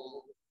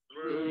soul,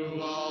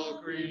 through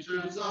all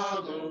creatures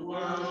of the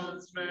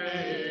world's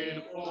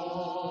made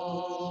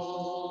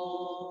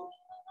whole.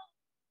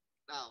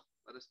 Now,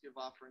 let us give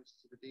offerings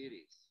to the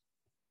deities.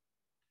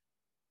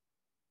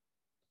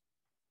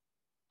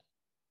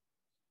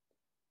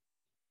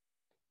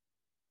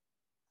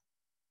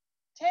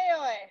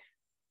 Teoi,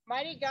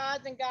 mighty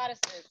gods and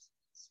goddesses,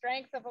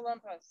 strength of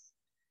Olympus,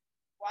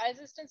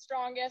 wisest and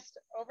strongest,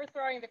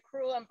 overthrowing the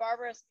cruel and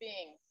barbarous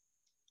beings,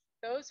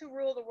 those who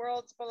rule the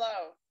worlds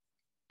below.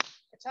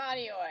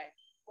 Catanioi,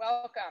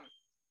 welcome.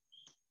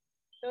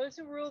 Those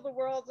who rule the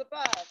worlds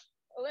above,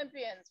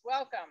 Olympians,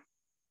 welcome.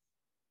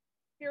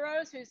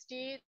 Heroes whose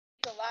deeds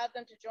allowed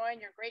them to join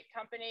your great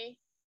company,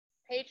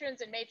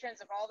 patrons and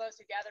matrons of all those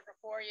who gather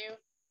before you,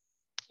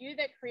 you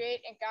that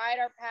create and guide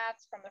our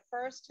paths from the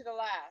first to the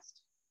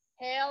last.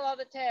 Hail all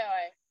the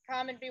Teoi,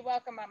 come and be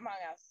welcome among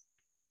us.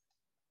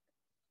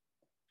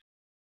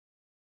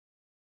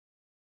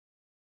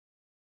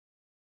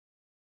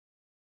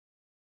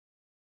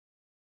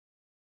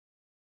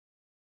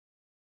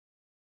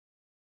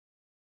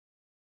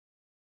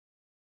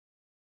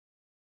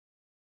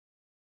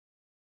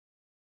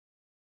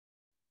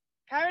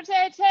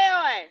 Karate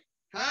Teoi,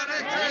 Hail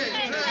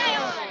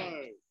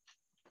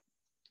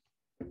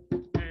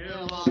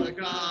all the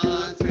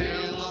gods,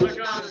 hail all the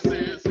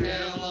goddesses,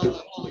 hail all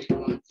the holy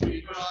ones.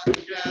 We brought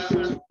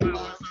together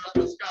powers of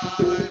the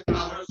sky,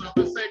 powers of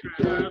the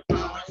sacred earth,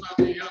 powers of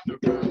the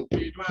underworld.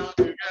 We dwell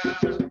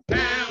together.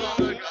 Hail all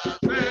the gods,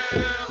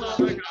 hail all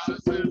the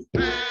goddesses,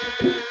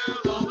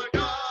 hail all the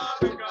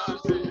gods and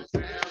goddesses,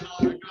 hail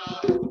all the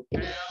gods,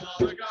 hail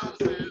all the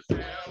goddesses,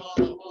 hail all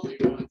the holy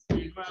ones.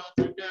 We dwell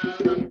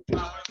together.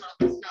 Powers of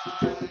the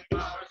sky,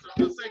 powers of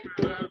the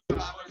sacred earth,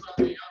 powers of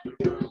the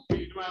underworld.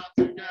 We dwell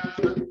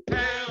together.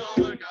 Hail all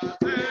the gods,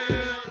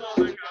 hail all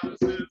the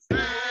goddesses,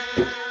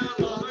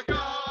 hail all the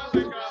gods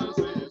and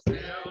goddesses,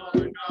 hail all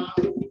the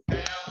gods,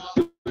 hail all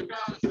the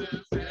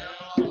goddesses, hail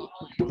all the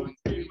holy ones.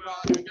 We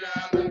dwell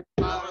together.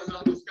 Powers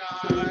of the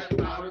sky,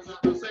 powers of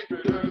the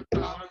sacred earth,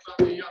 powers of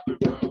the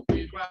underworld.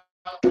 We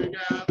dwell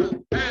together.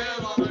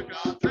 Hail all the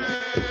gods,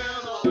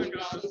 hail all the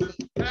goddesses,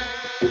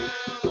 hail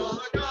all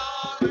the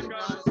gods and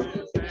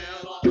goddesses,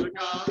 hail all the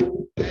gods,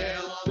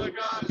 hail all the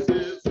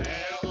goddesses,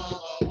 hail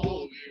all the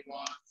holy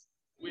ones.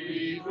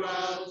 We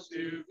dwell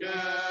together.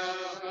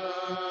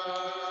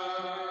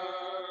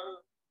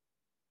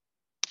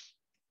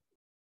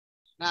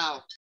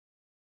 Now,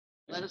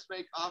 let us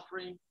make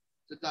offering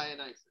to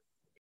Dionysus.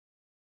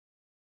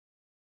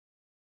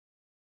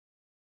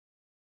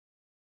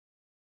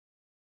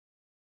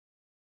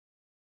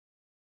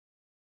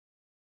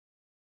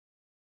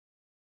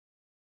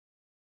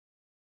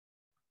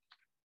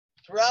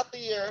 Throughout the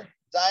year,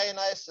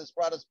 Dionysus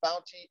brought us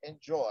bounty and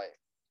joy,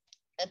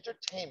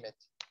 entertainment,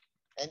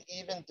 and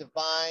even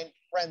divine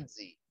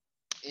frenzy,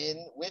 in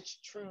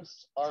which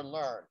truths are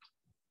learned.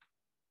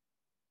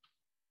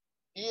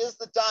 He is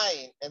the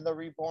dying and the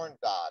reborn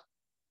God.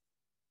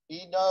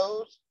 He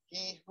knows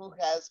he who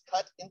has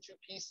cut into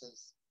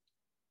pieces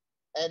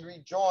and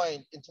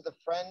rejoined into the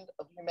friend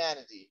of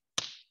humanity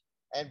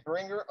and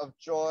bringer of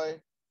joy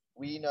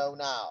we know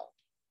now.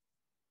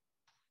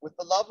 With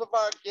the love of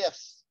our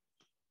gifts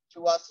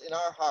to us in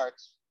our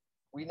hearts,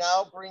 we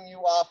now bring you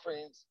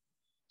offerings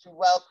to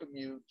welcome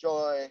you,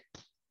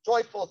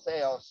 joyful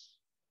Theos,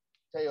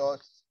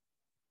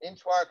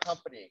 into our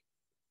company.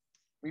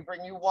 We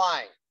bring you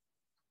wine,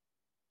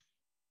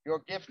 your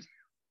gift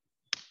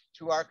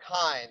to our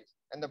kind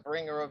and the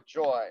bringer of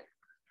joy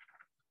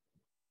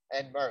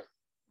and mirth.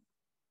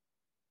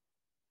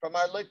 From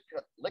our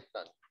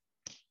licton,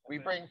 we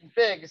bring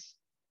figs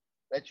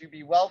that you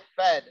be well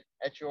fed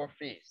at your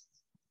feasts.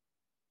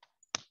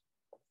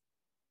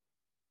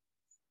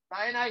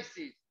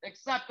 Dionysus,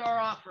 accept our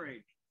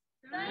offering.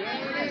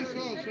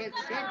 Dionysus,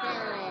 accept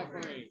our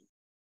offering.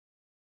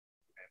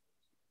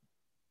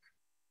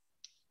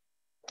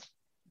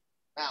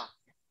 Now,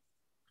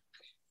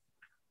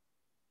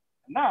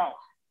 Now,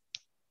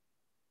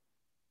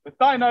 with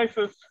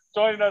Dionysus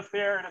joining us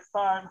here, it is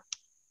time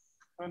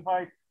to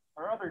invite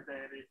our other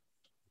deity,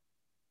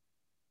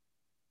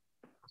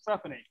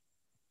 Persephone.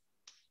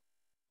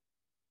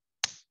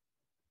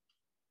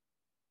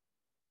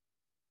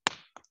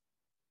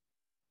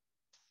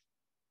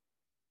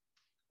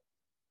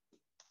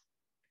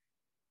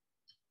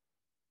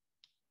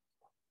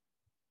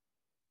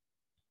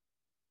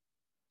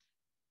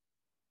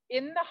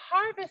 In the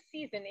harvest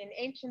season in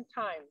ancient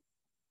times,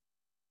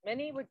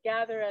 many would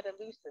gather at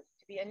Eleusis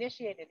to be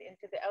initiated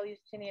into the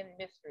Eleusinian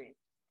Mysteries.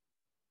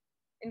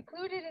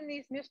 Included in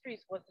these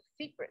mysteries was a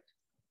secret,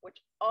 which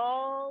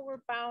all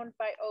were bound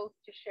by oath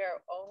to share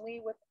only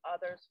with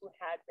others who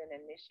had been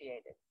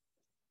initiated.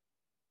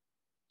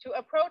 To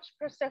approach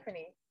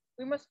Persephone,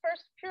 we must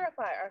first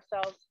purify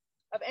ourselves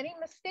of any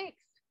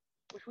mistakes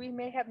which we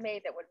may have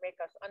made that would make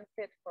us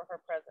unfit for her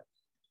presence.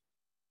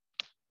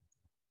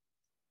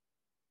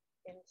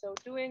 In so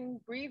doing,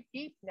 breathe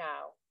deep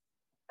now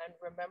and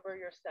remember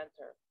your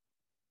center.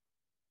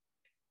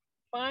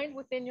 Find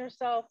within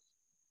yourself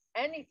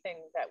anything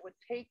that would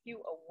take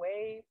you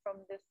away from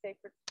this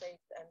sacred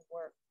space and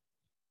work.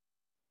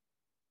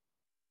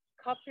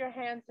 Cup your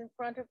hands in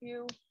front of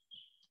you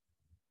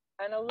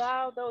and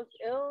allow those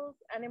ills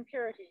and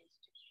impurities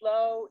to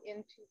flow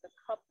into the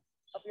cup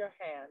of your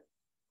hand.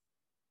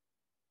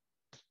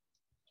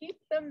 Keep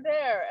them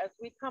there as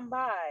we come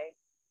by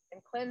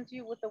and cleanse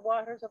you with the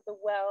waters of the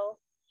well,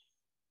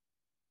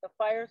 the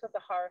fires of the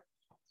hearth,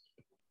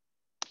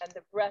 and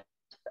the breath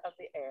of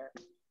the air.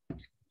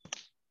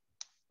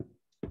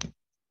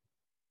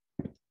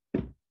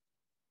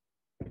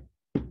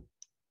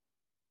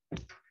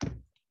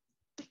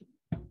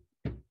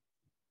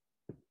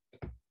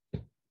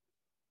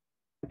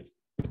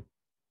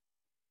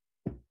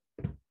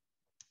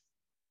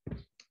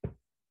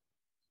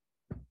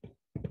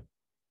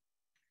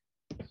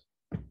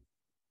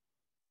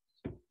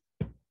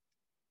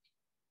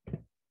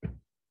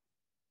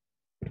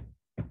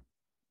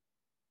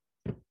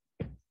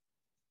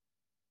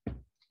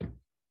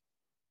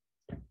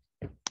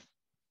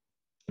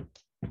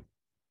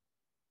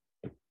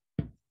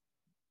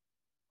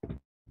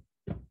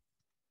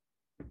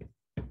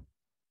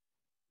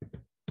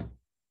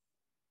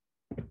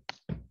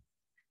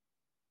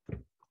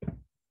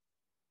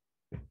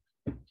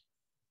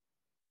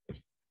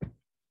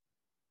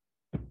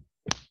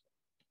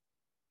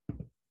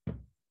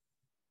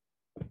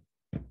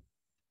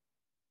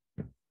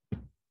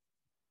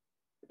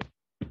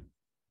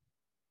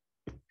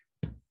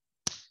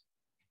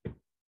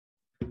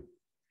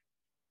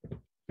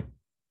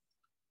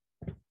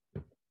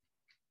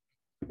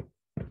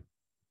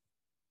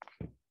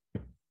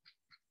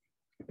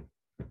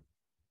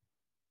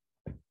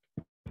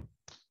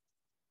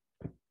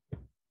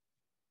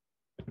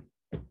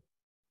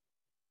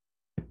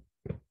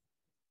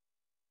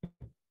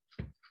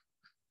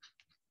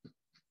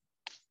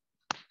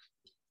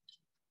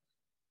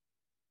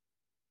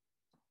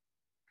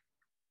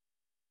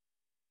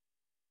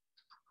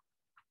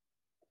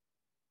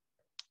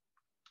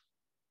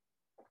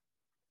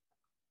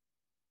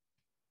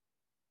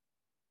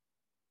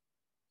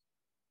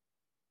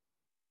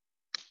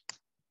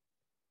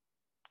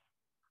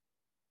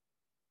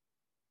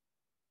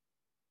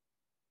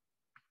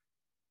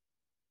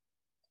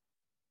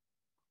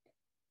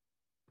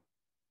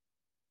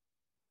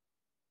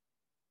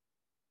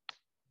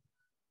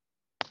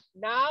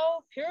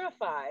 Now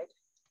purified,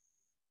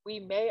 we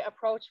may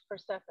approach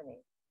Persephone.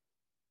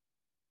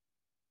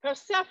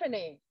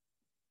 Persephone,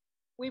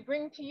 we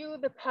bring to you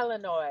the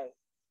pelenoi,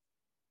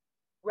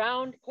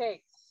 round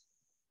cakes,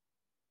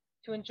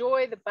 to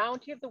enjoy the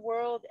bounty of the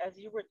world as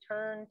you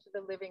return to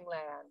the living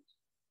land.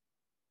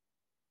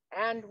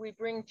 And we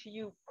bring to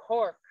you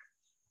pork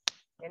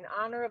in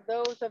honor of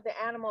those of the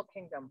animal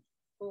kingdom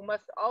who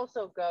must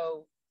also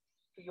go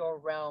to your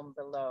realm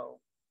below.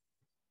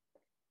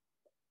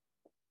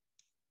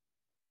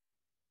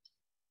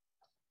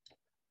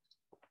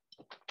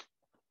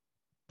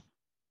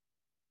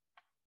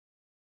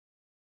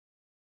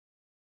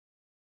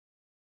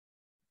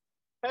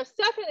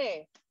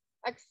 Persephone,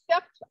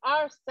 accept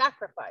our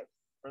sacrifice.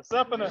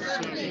 Persephone.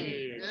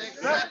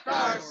 Accept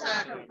our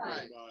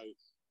sacrifice.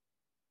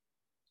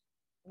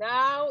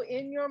 Now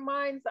in your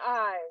mind's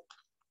eye,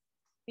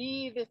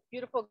 see this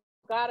beautiful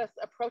goddess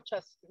approach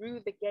us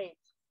through the gate.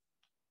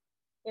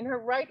 In her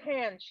right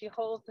hand, she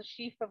holds a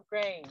sheaf of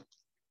grain.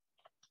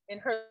 In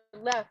her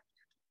left,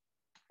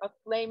 a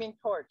flaming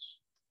torch.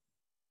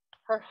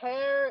 Her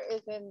hair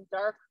is in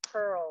dark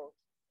curls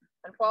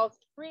and falls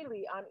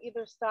freely on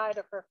either side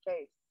of her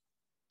face.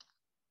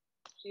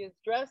 She is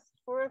dressed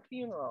for a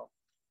funeral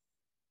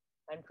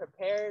and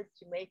prepared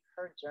to make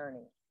her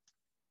journey.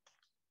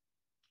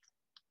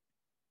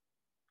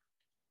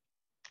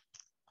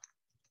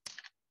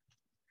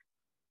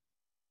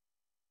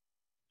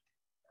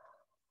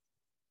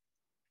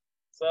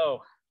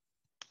 So,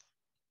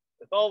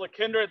 with all the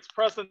kindreds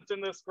present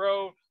in this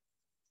grove,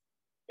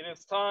 it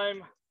is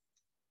time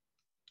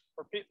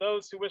for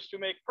those who wish to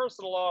make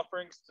personal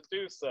offerings to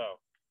do so.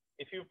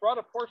 If you've brought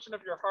a portion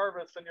of your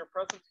harvest and your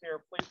present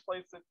here, please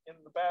place it in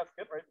the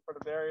basket right in front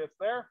of Darius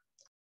there.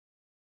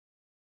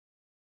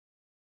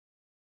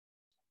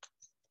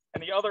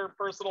 Any other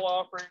personal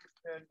offerings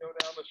can go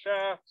down the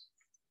shaft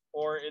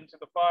or into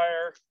the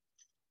fire.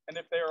 And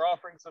if they are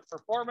offerings of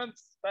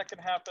performance, that can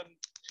happen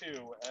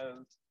too,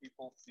 as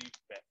people see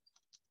fit.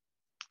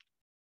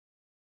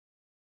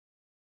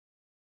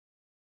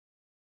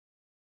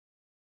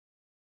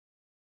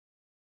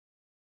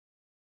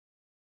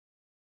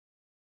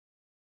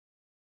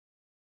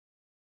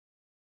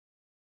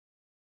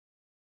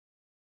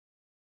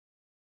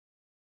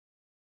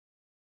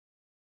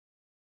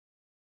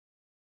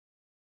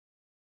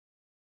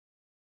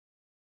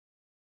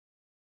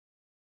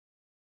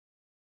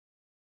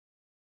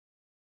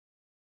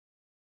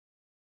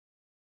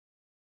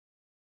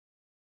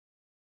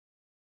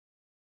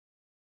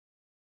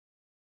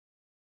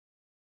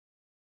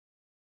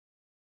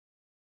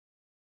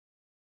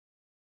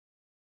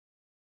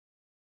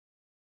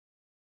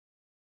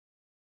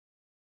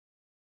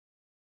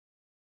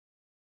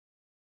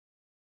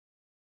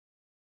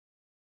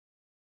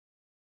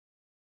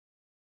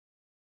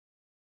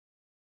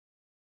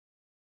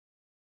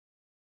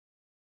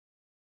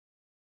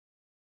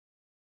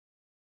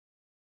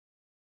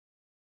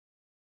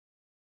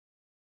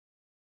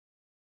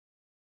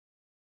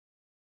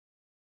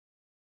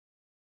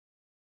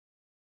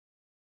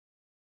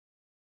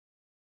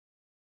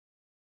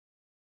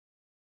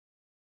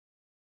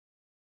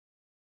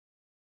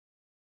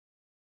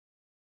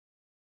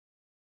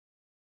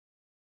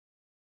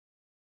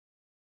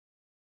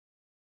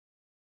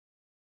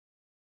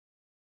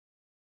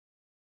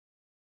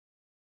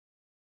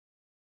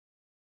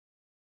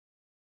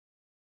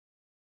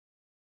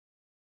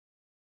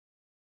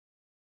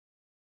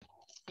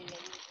 The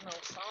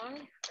original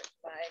song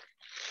by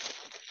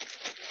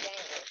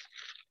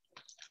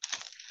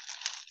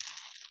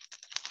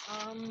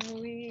I'm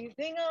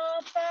weaving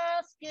a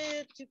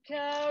basket to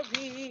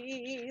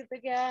carry the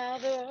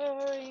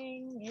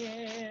gathering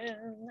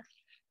in.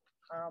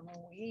 I'm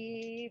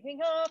weaving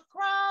a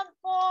crown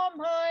for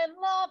my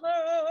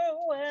lover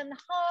when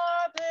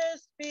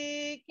harvest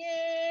begins.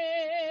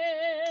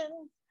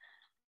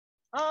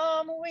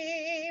 I'm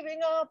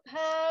weaving a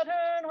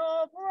pattern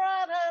of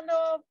red and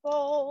of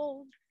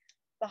gold.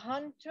 The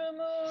hunter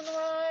moon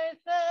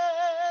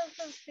rises,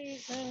 the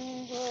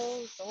season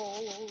grows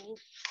old.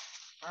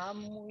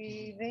 I'm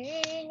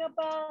weaving a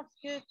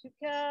basket to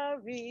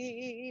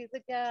carry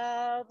the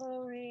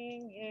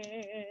gathering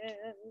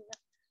in.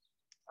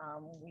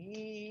 I'm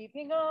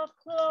weaving a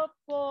cloak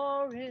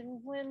for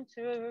in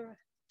winter,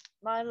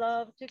 my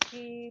love to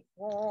keep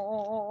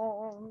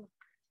warm.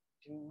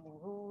 To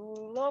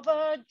rule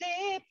over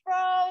deep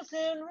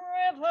frozen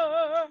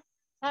river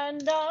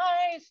and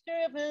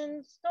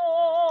ice-driven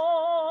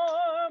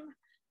storm.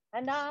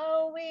 And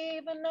I'll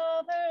weave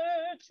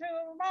another to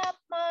wrap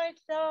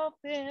myself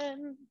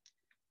in,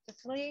 to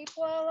sleep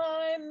while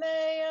I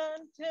may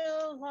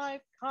until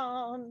life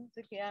comes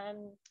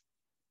again.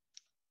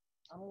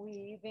 I'm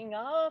weaving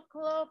a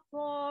cloak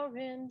for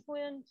in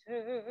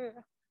winter,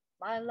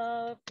 my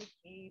love to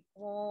keep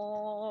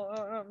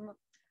warm.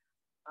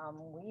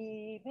 I'm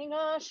weaving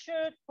a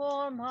shirt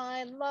for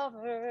my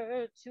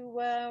lover to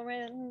wear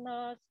in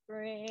the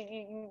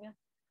spring,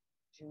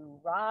 to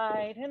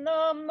ride in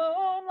the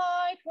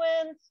moonlight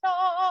when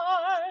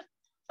stars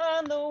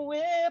and the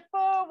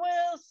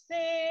whippoorwill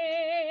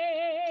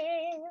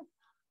sing.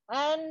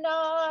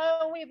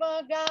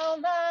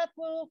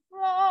 will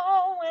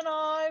flow when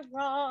I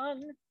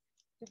run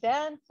to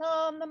dance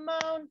on the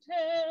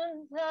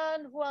mountains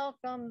and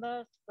welcome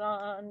the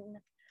sun.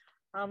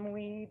 I'm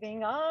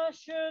weaving a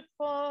shirt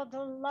for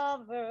the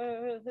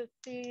lover the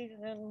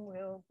season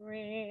will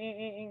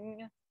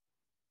bring.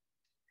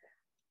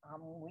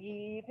 I'm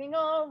weaving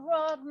a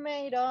rug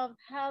made of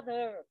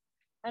heather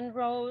and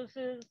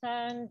roses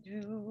and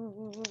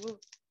dew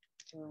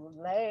to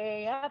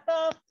lay at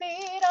the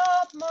feet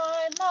of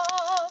my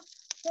love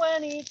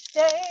when each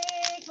day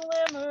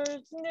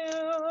glimmers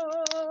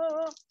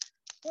new.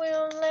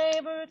 We'll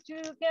labor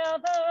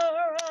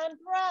together and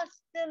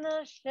rest in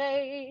the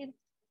shade,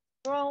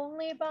 for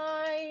only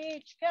by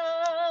each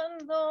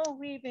can the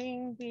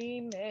weaving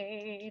be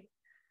made.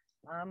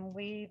 I'm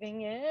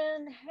weaving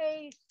in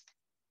haste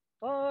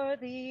for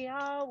the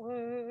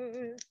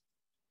hours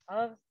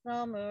of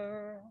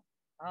summer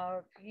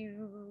are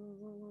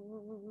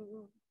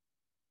few.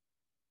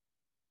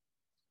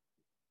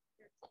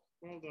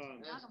 Well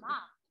done. Knock 'em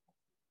off.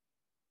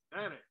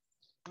 Got it.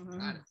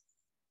 Got it.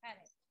 Had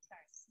it.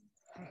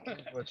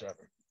 Sorry.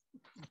 Whichever.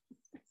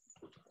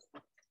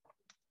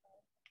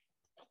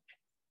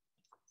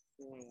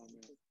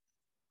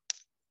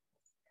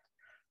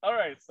 All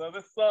right, so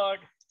this song,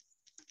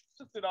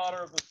 just in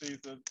honor of the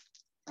season.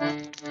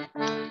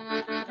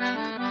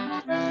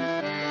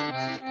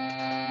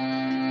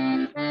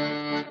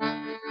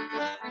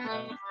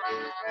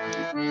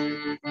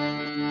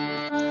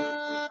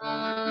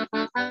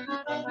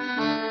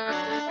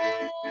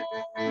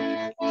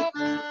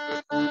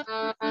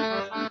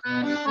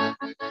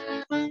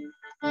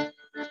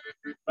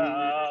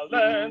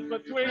 Balance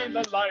between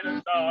the light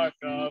and dark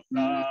of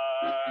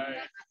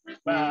night.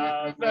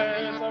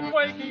 Balance of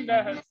waking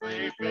and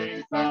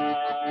sleeping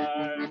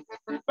time.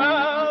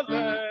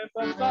 Balance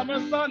of summer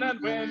sun and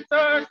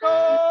winter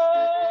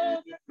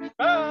cold.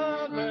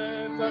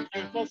 Balance of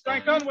youthful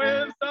strength and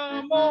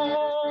wisdom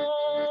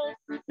old.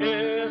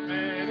 If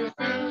it is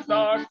too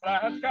dark,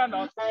 plants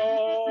cannot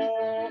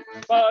grow.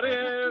 But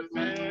if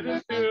it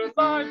is too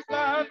light,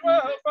 plant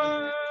will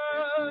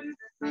burn.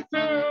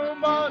 Too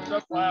much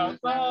of clouds,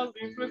 the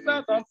leaves will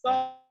set on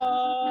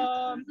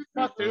sun.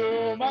 Not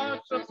too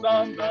much of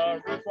sun,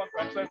 the roots won't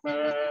quench their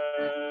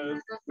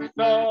thirst.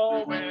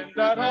 No wind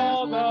at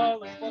all, the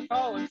leaves will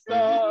fall and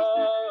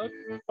stuck.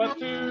 But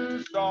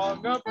too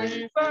strong a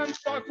breeze and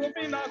sparks will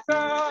be knocked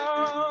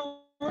down.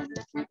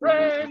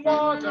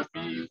 Rainwater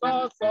feeds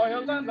the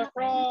soil and the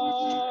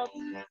crops,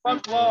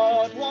 but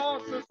flood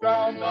washes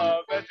drown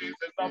the veggies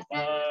in the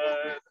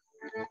mud.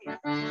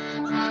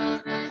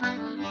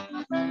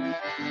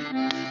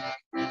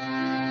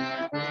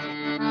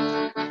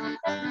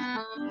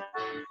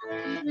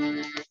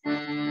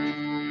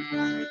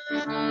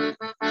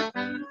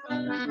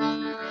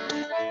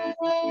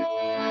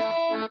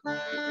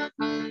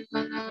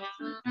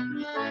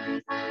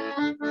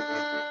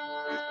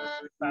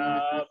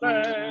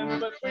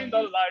 Balance between the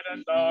light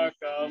and dark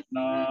of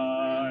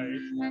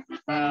night.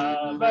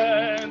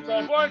 Balance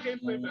of working,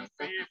 sleep, and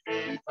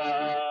sleeping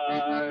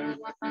time.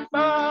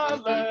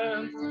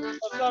 Balance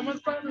of summer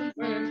sun and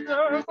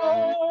winter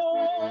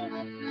cold.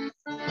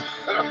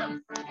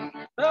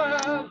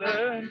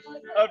 Balance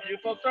of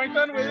youthful strength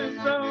and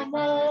wisdom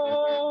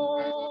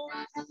old.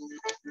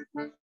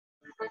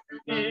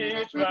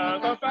 Each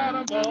birth of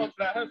animal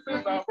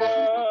blesses our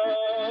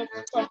world,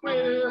 but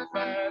with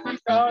many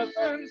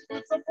cousins,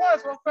 food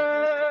supplies will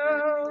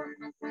fail.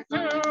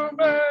 Too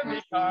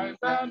many kinds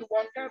and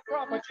one can't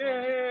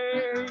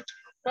propagate,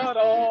 but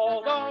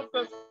all of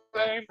the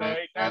same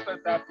they can't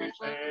adapt to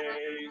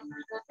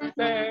change.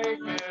 They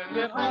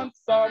kill and hunt,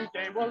 some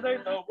game will lay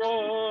the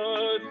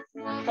wood,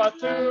 but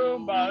too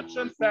much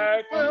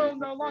insect will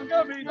no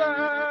longer be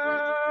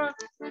there.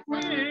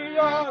 We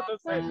are the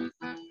same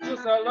to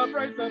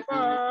celebrate the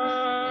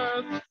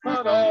birth,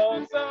 but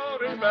also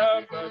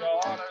remember to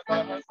honor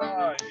the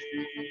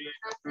society.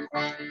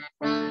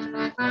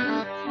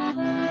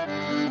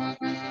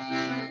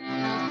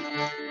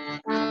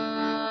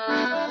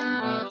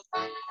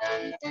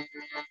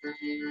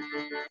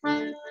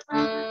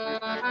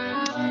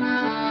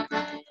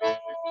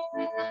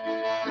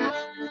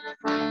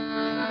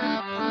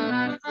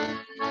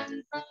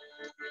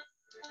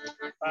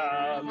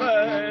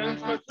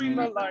 Balance between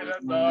the light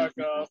and dark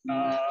of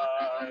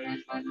night.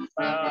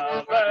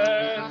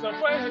 Balance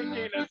of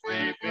waking and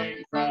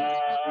sleeping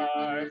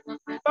time.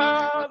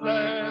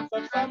 Balance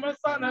of summer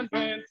sun and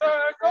winter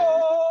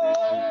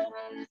cold.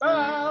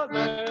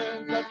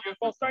 Balance of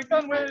youthful strength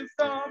and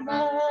wisdom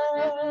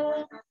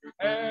old.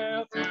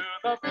 Hail to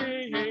the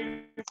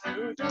beings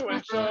who do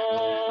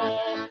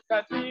ensure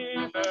that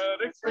neither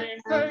extreme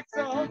takes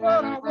over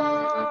our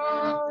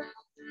world.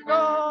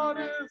 God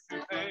is who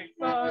takes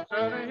the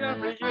journey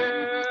every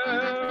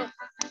year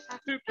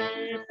to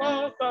keep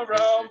both the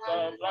realms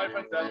of life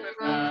and death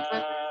in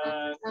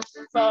hand.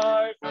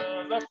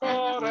 Cycle of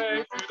Kore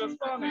to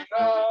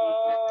Despoina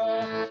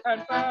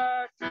and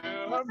back to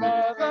her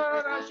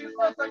mother as she's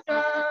once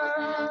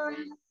again.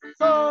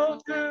 So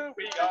do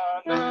we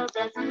honor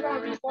those who are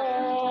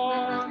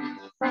reborn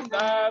from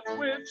that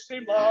which which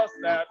seemed lost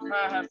at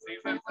past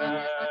season's end.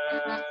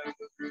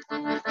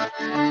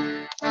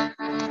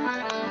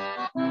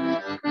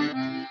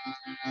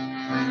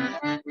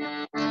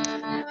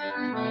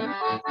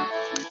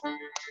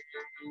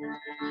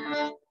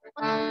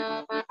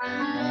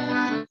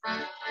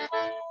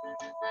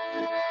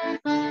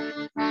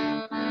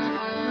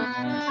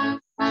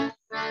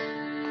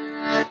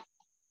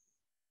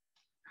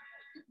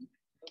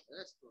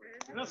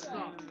 That's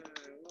not.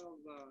 Well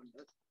done.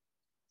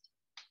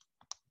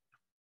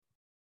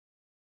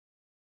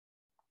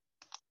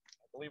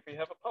 I believe we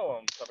have a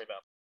poem coming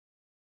up.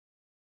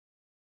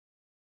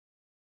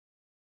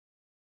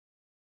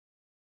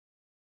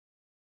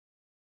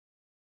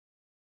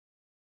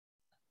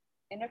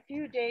 In a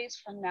few days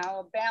from now,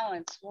 a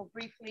balance will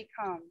briefly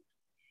come,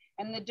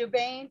 and the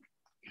domain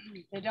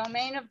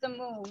of the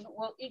moon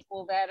will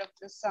equal that of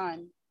the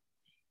sun.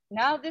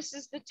 Now this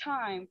is the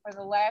time for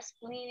the last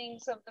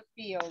gleanings of the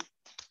field,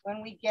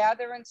 when we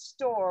gather and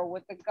store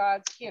what the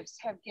gods' gifts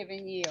have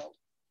given yield.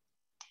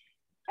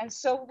 And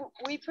so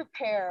we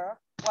prepare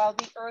while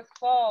the earth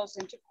falls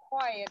into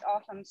quiet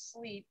autumn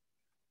sleep,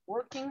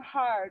 working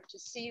hard to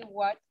see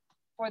what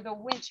for the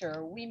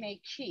winter we may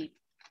keep.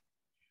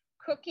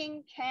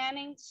 Cooking,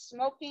 canning,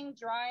 smoking,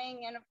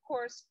 drying, and of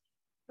course,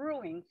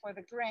 brewing for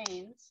the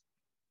grains.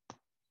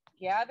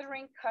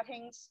 Gathering,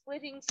 cutting,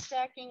 splitting,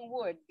 stacking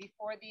wood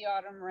before the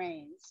autumn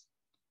rains.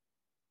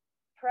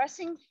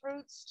 Pressing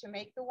fruits to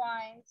make the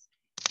wines,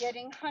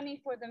 getting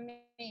honey for the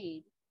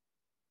mead.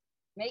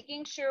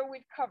 Making sure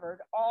we've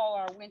covered all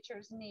our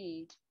winter's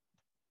need.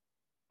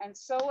 And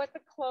so at the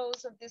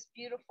close of this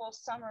beautiful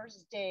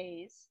summer's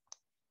days,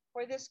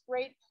 for this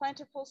great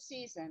plentiful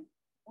season,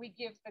 we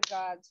give the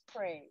gods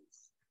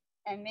praise,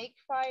 and make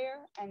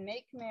fire and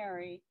make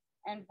merry,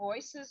 and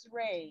voices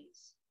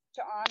raise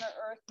to honor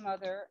Earth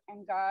Mother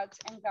and gods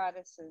and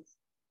goddesses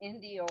in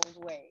the old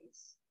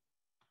ways.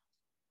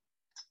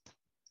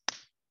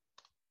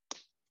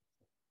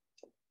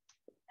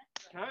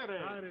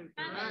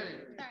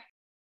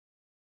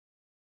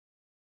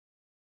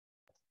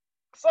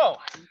 So,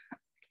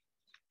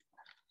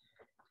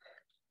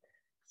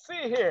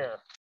 see here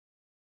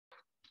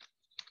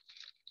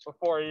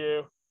before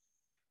you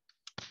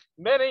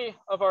many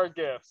of our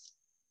gifts.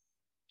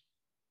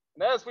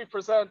 And as we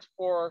present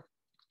for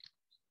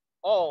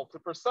all to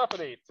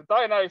Persephone, to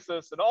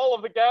Dionysos, and all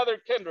of the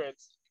gathered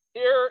kindreds,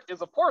 here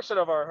is a portion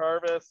of our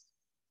harvest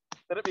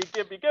that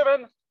it be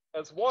given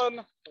as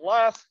one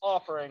last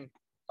offering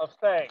of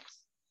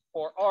thanks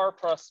for our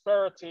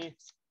prosperity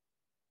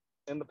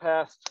in the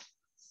past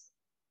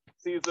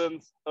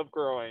seasons of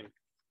growing.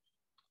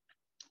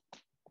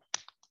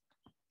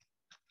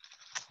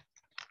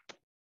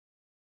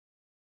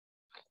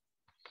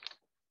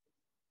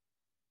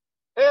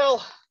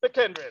 Hail the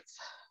kindreds.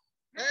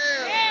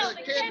 Hail the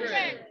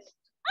kindreds.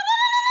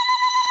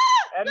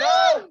 And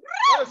now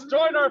let us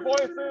join our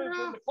voices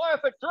in the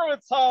classic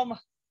Druid's hum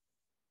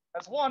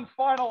as one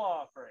final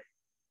offering.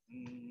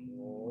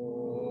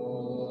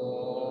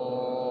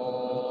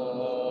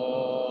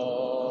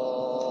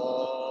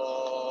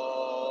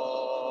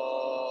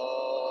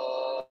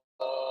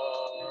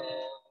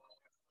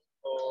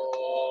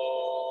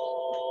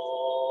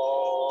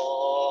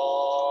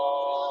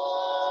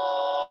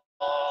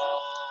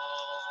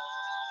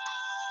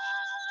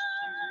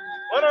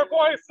 Let our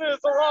voices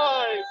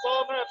arise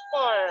on that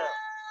fire.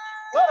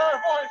 Let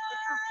our voices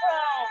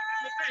resound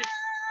in the deep.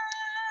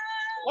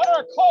 Let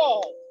our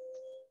call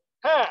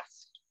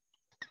pass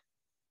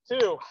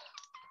to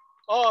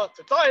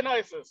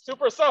Dionysus, to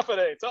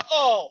Persephone, to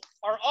all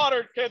our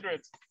honored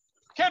kindreds.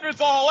 Kindreds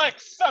all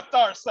accept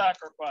our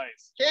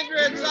sacrifice.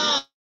 Kindreds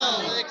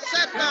all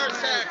accept our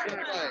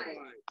sacrifice.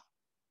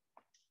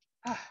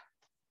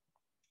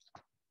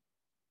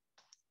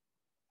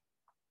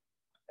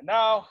 And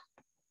now,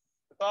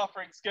 with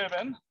offerings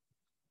given,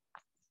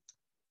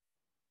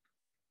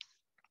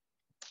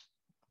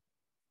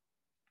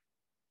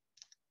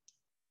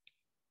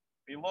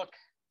 we look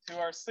to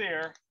our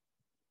seer,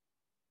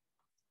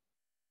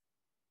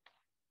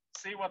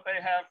 see what they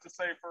have to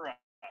say for us.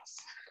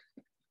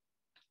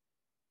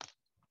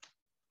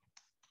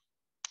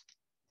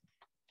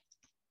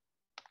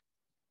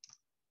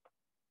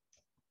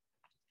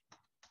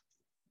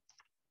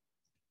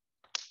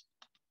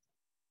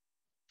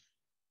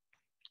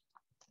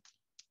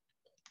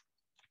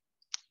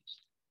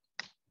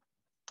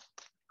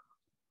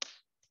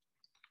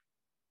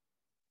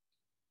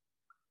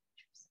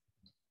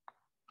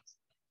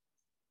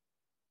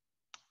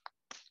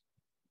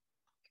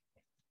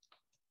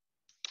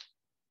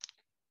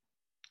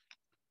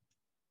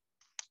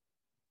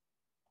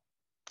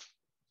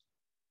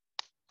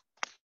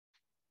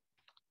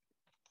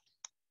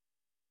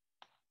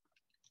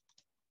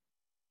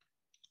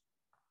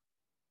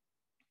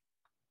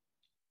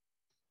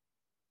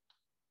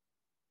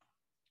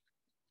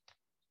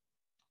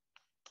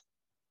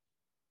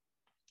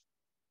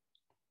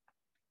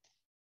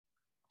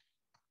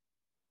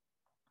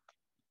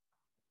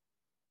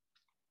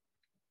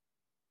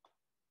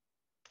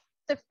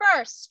 The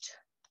first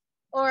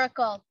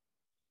oracle.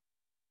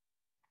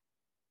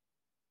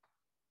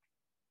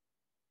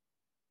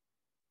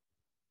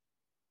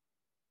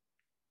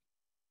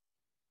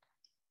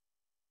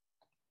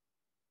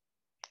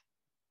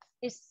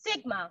 is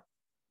Sigma.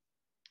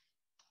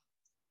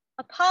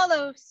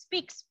 Apollo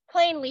speaks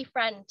plainly,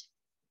 friend.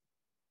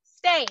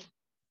 Stay.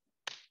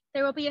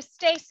 There will be a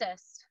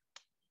stasis.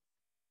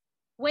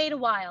 Wait a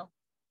while.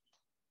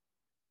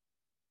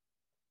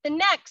 The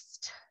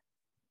next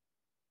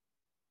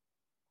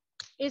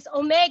is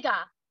Omega.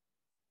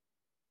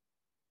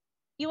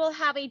 You will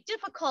have a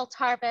difficult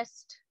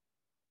harvest,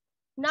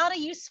 not a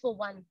useful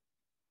one.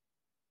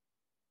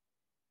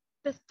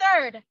 The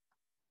third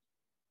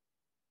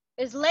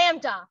is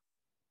Lambda.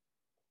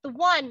 The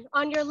one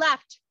on your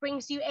left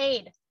brings you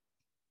aid,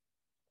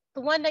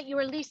 the one that you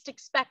were least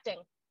expecting.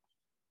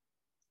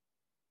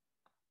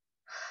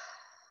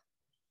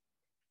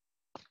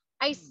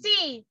 I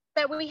see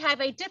that we have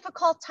a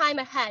difficult time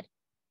ahead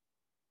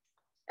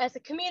as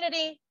a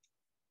community,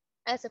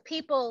 as a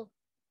people,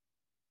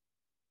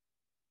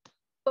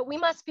 but we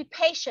must be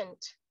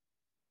patient,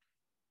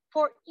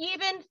 for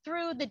even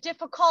through the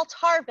difficult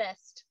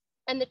harvest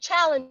and the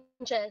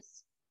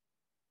challenges,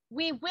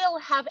 we will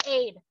have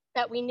aid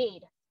that we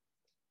need.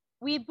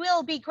 We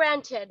will be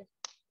granted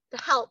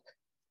the help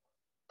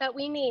that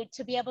we need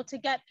to be able to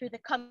get through the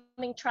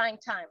coming trying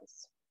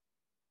times.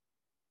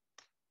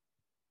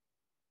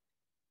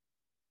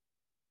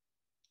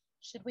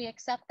 Should we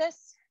accept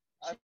this?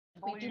 Should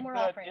we do more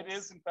offerings? It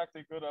is in fact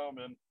a good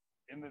omen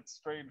in its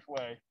strange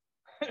way.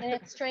 In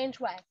its strange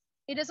way.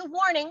 It is a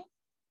warning,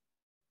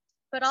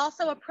 but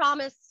also a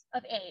promise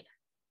of aid.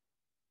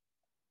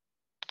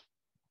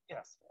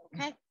 Yes.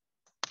 Okay.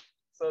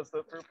 Says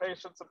that through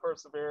patience and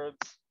perseverance,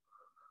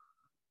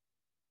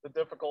 the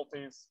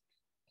difficulties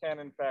can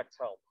in fact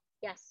help.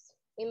 Yes,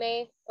 we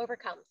may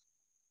overcome.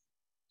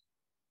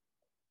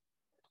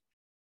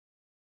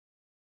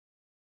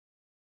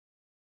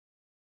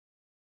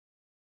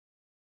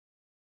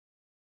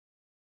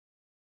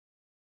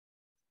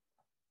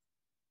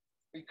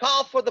 We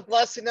call for the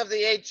blessing of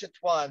the ancient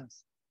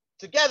ones.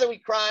 Together we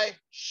cry,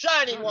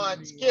 shining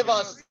ones, give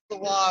us the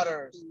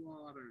waters.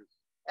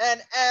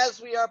 And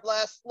as we are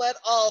blessed, let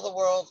all the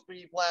worlds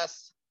be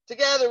blessed.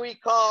 Together we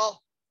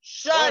call,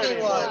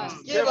 shining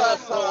ones, give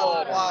us the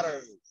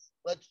waters.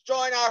 Let's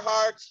join our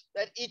hearts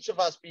that each of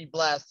us be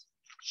blessed.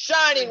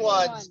 Shining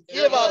ones,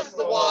 give us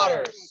the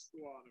waters.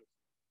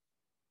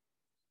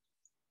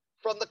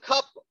 From the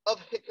cup of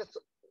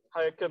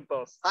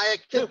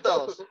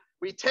Hyacinthos,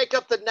 we take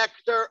up the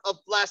nectar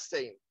of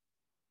blessing,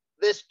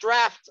 this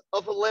draught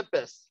of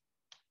Olympus,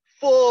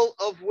 full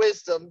of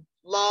wisdom,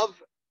 love,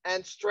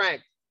 and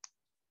strength,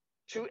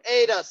 to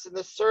aid us in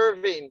the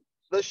serving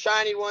the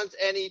shining ones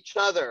and each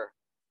other.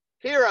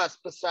 Hear us,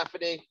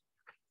 Persephone.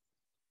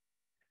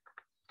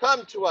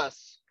 Come to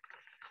us.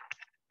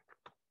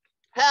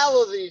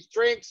 Hallow these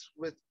drinks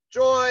with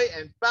joy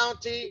and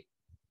bounty.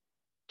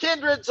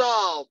 Kindreds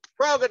all,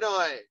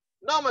 progonoi,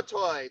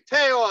 nomatoi,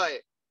 teoi,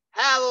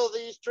 hallow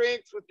these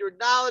drinks with your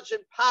knowledge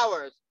and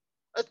powers.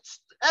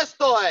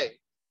 Estoi,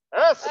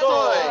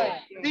 estoi,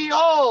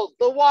 behold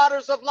the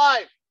waters of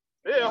life.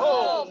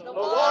 Behold the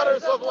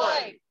waters of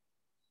life.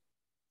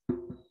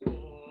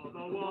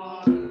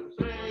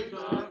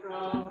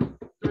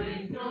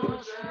 Drink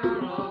your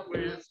share of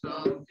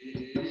wisdom,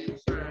 deep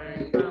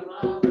strength, and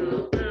love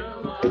will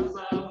fill us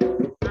up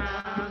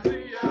as the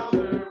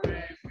elder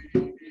rays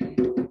we be.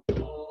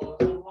 Oh,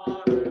 the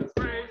waters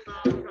raise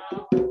the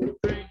cup.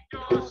 Drink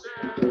your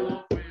share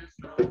of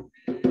wisdom,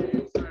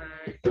 deep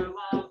strength, and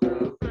love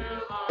will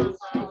fill us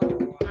up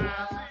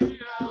as the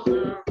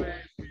elder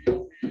rays we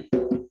be.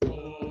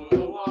 Oh,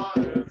 the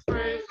waters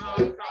raise the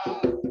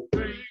cup.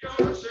 Drink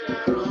your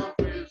share of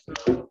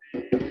wisdom,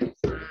 deep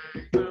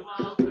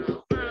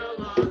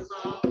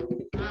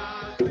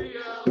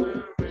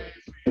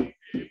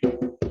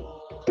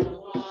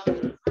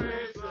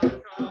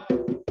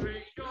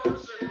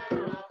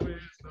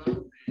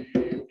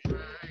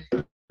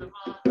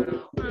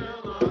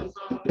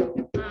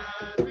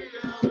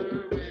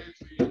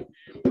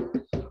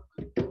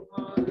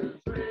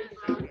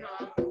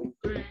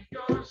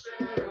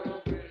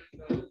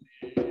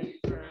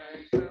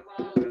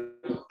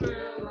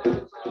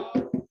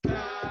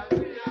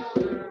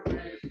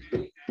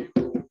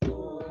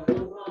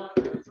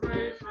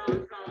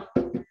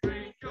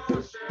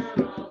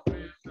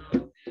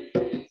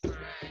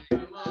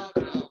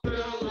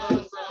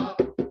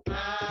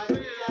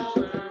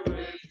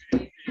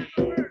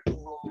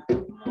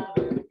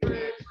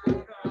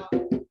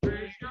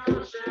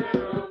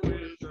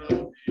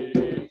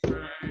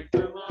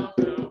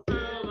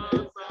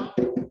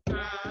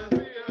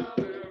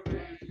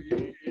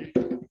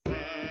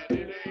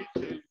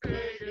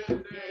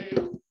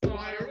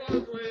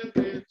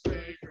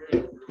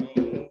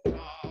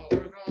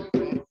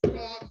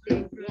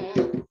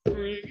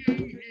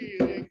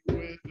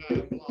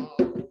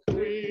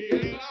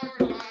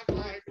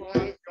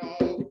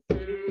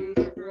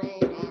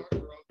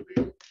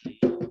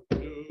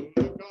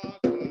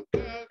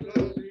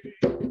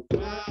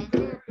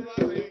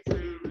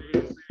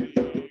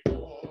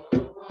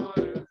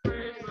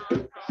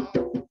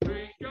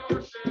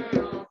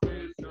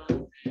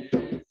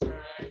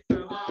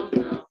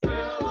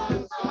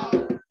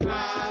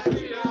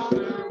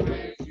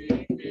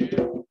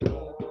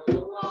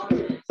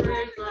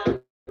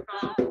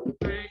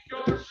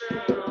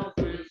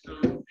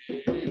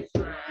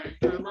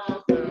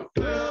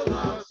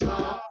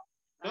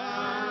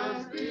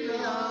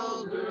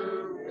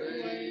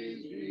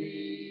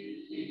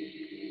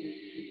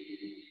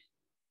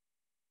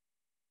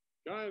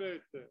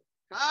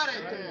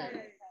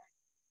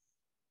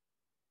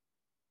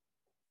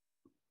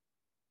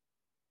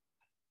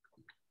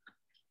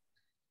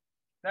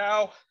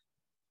Now,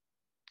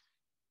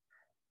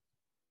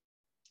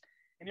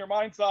 in your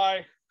mind's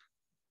eye,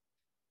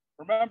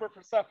 remember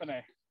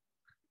Persephone.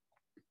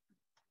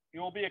 You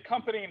will be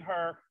accompanying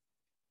her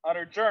on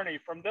her journey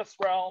from this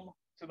realm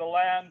to the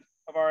land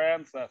of our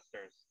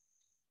ancestors.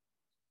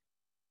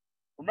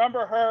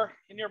 Remember her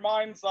in your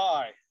mind's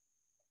eye,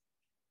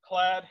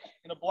 clad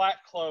in a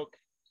black cloak,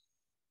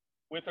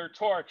 with her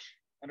torch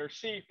and her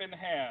sheath in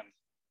hand.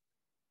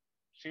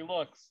 She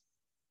looks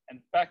and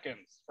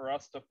beckons for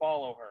us to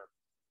follow her,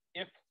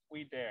 if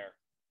we dare.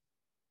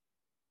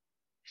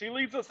 She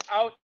leads us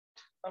out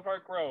of our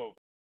grove,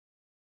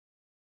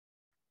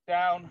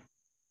 down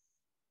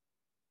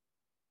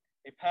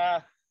a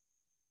path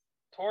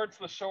towards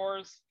the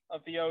shores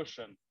of the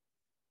ocean.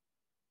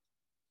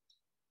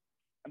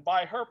 And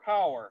by her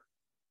power,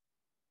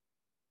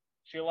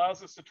 she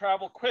allows us to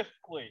travel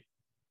quickly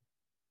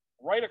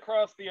right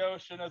across the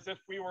ocean as if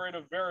we were in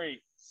a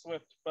very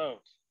swift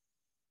boat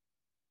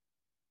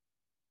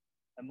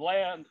and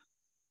land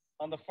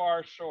on the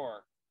far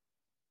shore.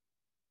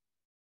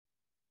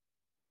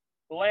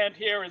 The land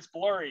here is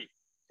blurry,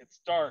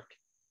 it's dark.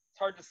 It's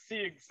hard to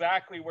see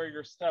exactly where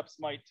your steps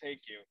might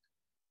take you.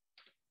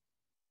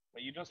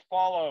 But you just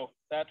follow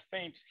that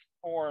faint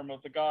form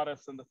of the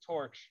goddess and the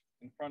torch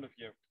in front of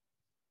you.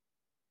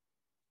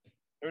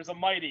 There's a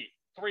mighty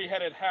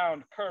three-headed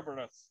hound,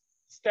 Kerberos,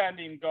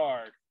 standing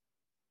guard.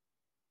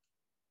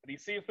 But he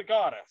sees the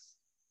goddess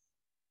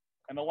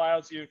and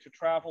allows you to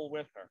travel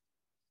with her.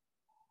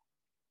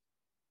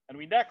 And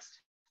we next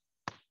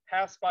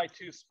pass by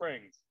two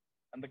springs,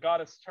 and the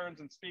goddess turns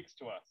and speaks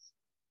to us.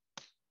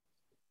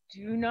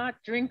 Do not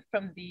drink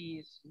from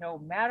these, no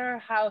matter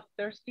how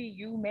thirsty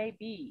you may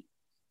be,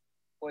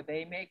 for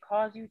they may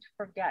cause you to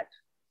forget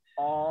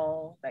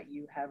all that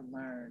you have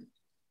learned.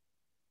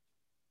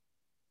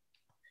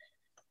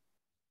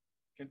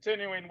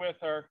 Continuing with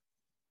her,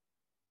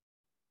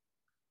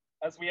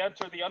 as we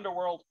enter the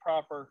underworld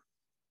proper,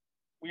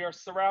 we are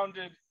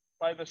surrounded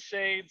by the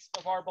shades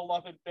of our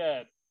beloved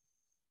dead.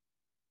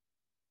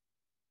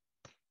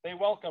 They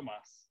welcome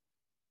us,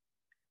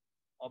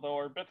 although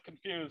are a bit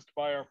confused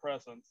by our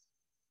presence.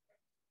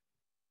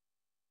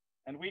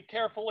 And we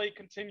carefully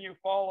continue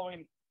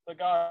following the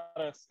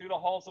goddess through the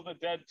halls of the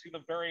dead to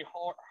the very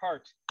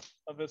heart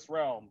of this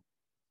realm,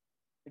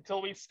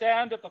 until we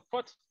stand at the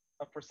foot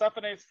of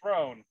Persephone's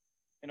throne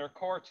in her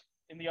court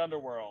in the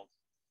underworld.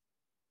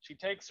 She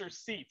takes her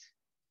seat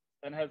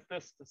and has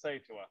this to say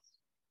to us.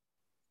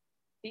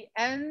 The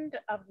end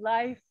of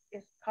life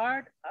is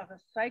part of a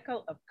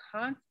cycle of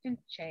constant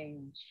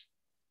change.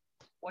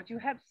 What you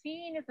have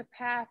seen is a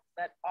path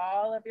that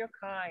all of your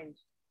kind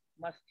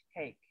must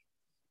take.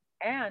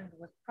 And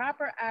with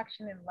proper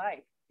action in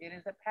life, it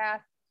is a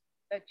path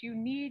that you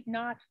need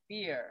not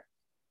fear.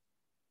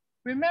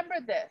 Remember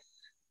this,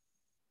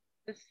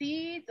 the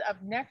seeds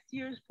of next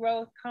year's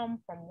growth come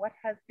from what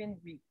has been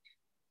reaped.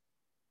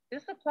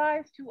 This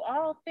applies to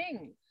all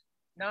things,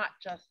 not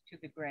just to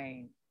the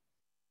grain.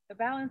 The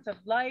balance of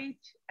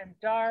light and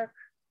dark,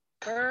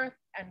 birth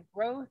and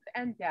growth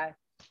and death,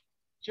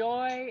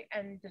 joy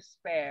and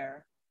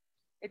despair.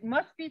 It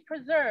must be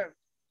preserved,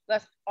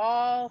 lest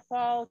all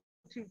fall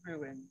to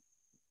ruin.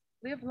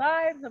 Live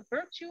lives of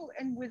virtue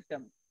and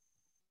wisdom,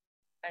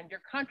 and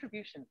your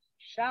contributions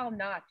shall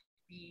not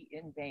be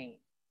in vain.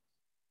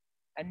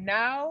 And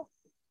now,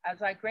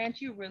 as I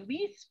grant you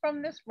release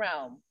from this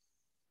realm,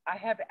 I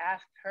have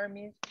asked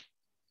Hermes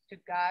to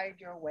guide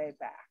your way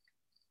back.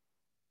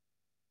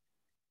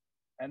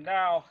 And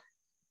now,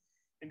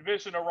 in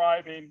vision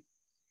arriving,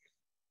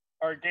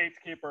 our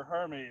gatekeeper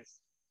Hermes,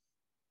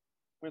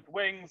 with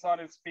wings on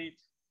his feet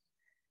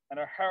and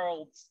a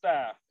herald's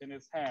staff in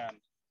his hand.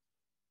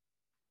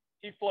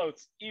 He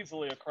floats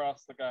easily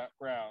across the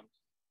ground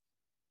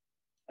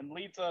and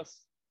leads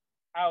us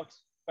out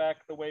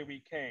back the way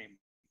we came,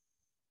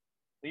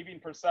 leaving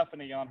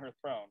Persephone on her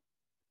throne.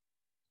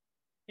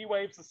 He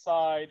waves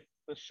aside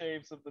the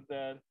shaves of the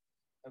dead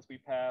as we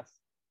pass.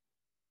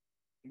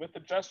 And with the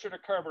gesture to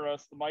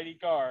Kerberos, the mighty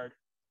guard,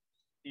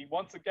 he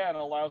once again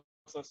allows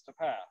us to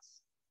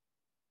pass.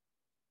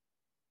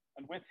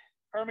 And with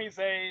Hermes'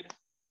 aid,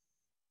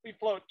 we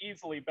float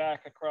easily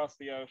back across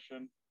the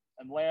ocean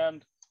and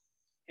land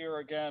here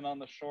again on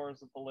the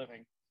shores of the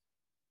living.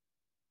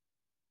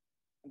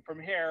 And from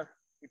here,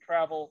 we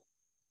travel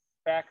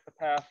back the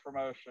path from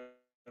ocean,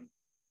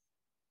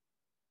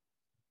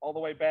 all the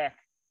way back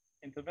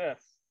into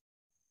this,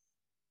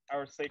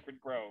 our sacred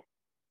grove.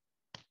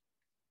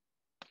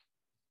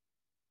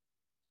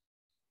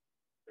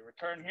 We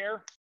return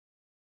here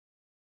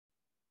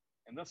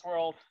in this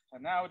world,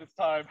 and now it is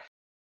time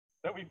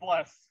that we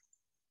bless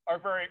our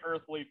very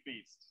earthly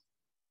feast.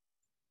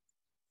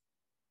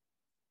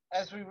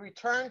 As we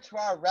return to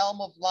our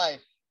realm of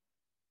life,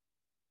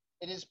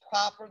 it is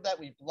proper that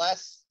we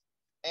bless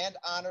and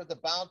honor the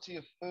bounty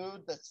of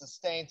food that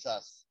sustains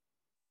us.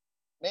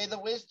 May the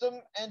wisdom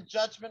and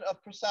judgment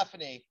of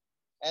Persephone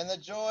and the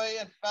joy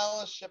and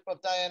fellowship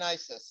of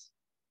Dionysos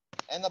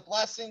and the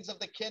blessings of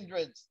the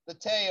kindreds, the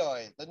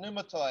Theoi, the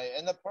Pneumatoi,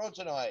 and the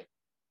Progenoi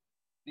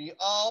be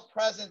all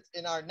present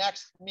in our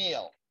next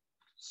meal.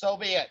 So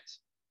be it.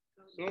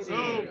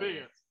 So be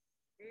it.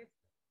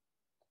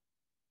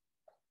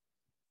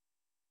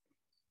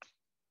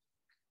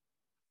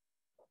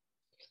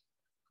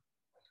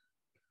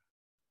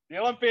 The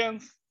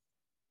Olympians,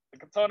 the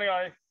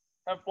Catonii,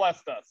 have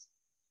blessed us.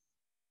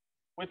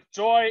 With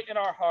joy in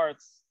our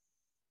hearts,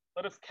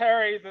 let us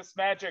carry this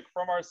magic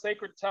from our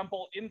sacred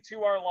temple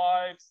into our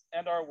lives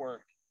and our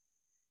work.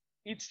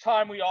 Each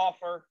time we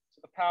offer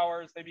to the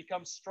powers, they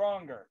become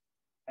stronger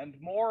and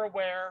more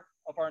aware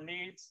of our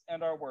needs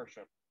and our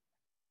worship.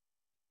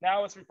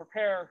 Now, as we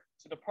prepare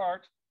to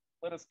depart,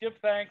 let us give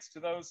thanks to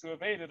those who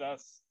have aided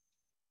us,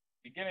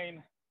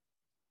 beginning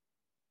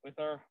with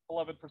our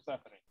beloved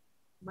Persephone.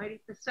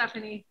 Mighty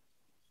Persephone,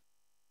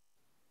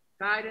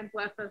 guide and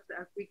bless us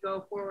as we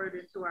go forward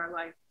into our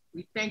life.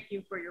 We thank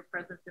you for your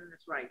presence in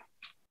this rite.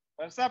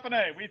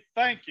 Persephone, we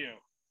thank you.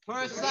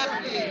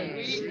 Persephone,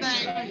 we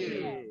thank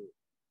you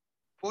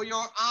for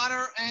your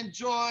honor and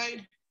joy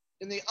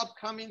in the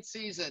upcoming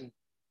season.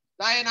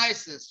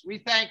 Dionysus, we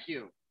thank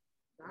you.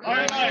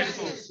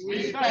 Dionysus,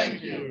 we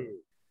thank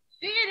you.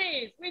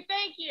 Deities, we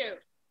thank you.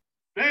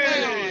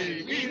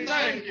 Deities, we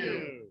thank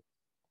you.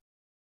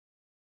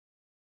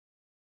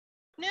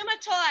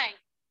 Pneumatoi,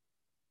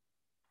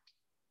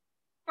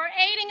 for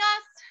aiding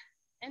us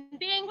and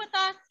being with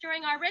us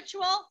during our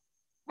ritual,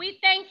 we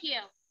thank you.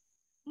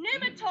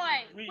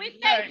 Pneumatoi, we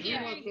thank you.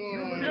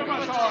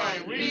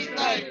 Pneumatoi, we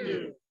thank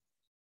you.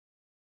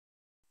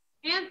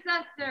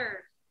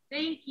 Ancestors,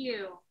 thank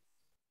you.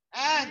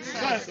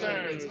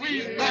 Ancestors,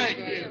 we thank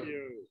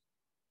you.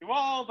 To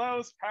all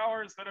those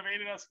powers that have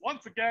aided us,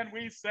 once again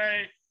we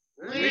say,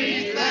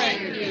 We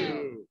thank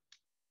you.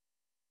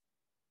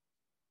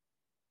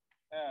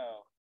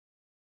 now.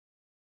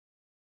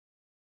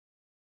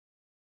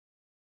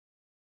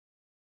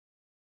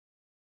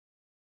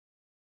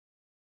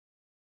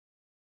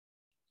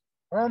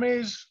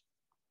 Hermes,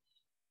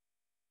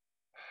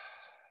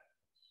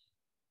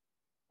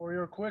 for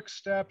your quick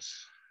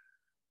steps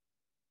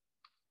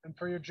and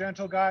for your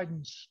gentle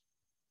guidance,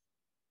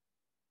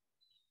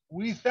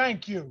 we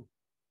thank you.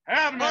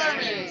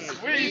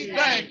 Hermes, we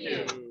thank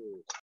you.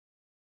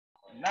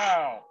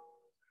 Now,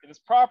 it is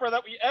proper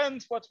that we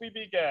end what we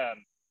began.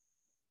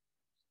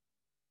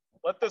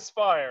 Let this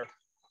fire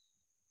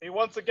be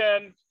once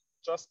again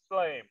just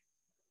flame.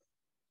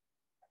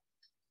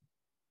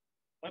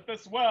 Let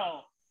this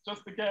well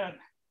just again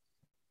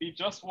be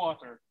just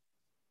water.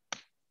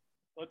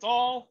 Let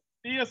all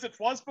be as it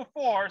was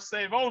before,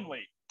 save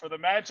only for the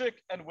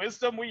magic and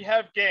wisdom we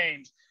have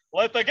gained.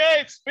 Let the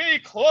gates be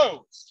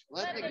closed.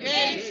 Let the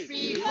gates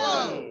be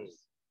closed.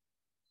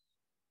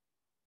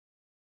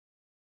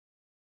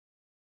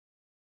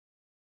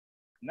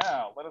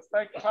 Now, let us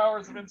thank the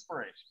powers of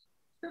inspiration.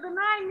 To the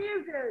 9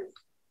 muses,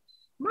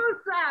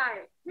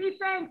 Musai, we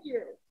thank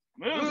you.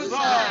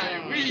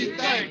 Musai, we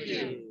thank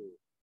you.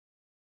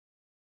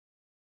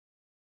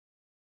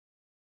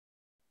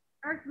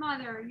 Earth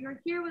Mother, you're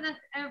here with us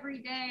every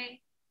day,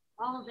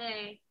 all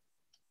day,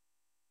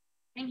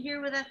 and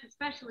here with us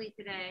especially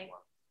today.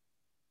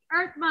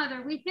 Earth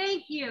Mother, we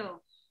thank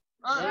you.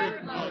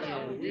 Earth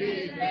Mother,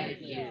 we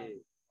thank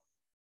you.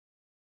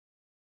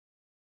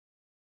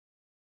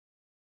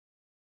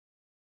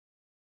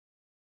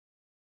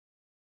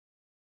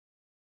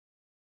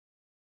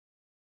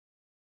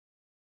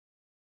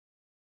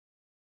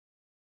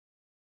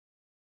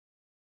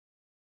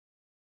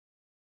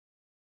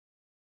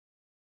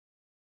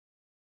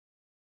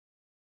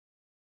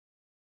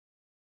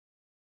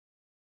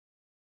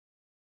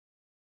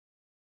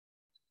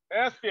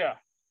 Astia,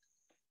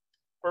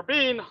 for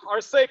being our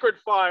sacred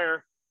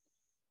fire,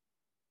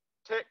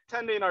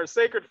 tending our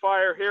sacred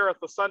fire here at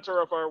the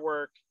center of our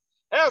work.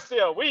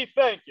 Astia, we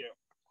thank you.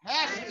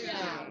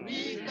 Astia,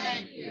 we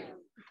thank you.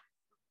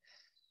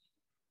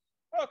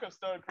 Welcome,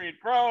 Stone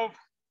Creek Grove.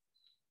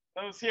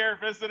 Those here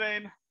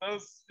visiting,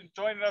 those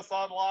joining us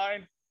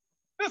online,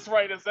 this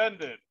rite is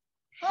ended.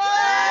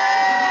 Hey!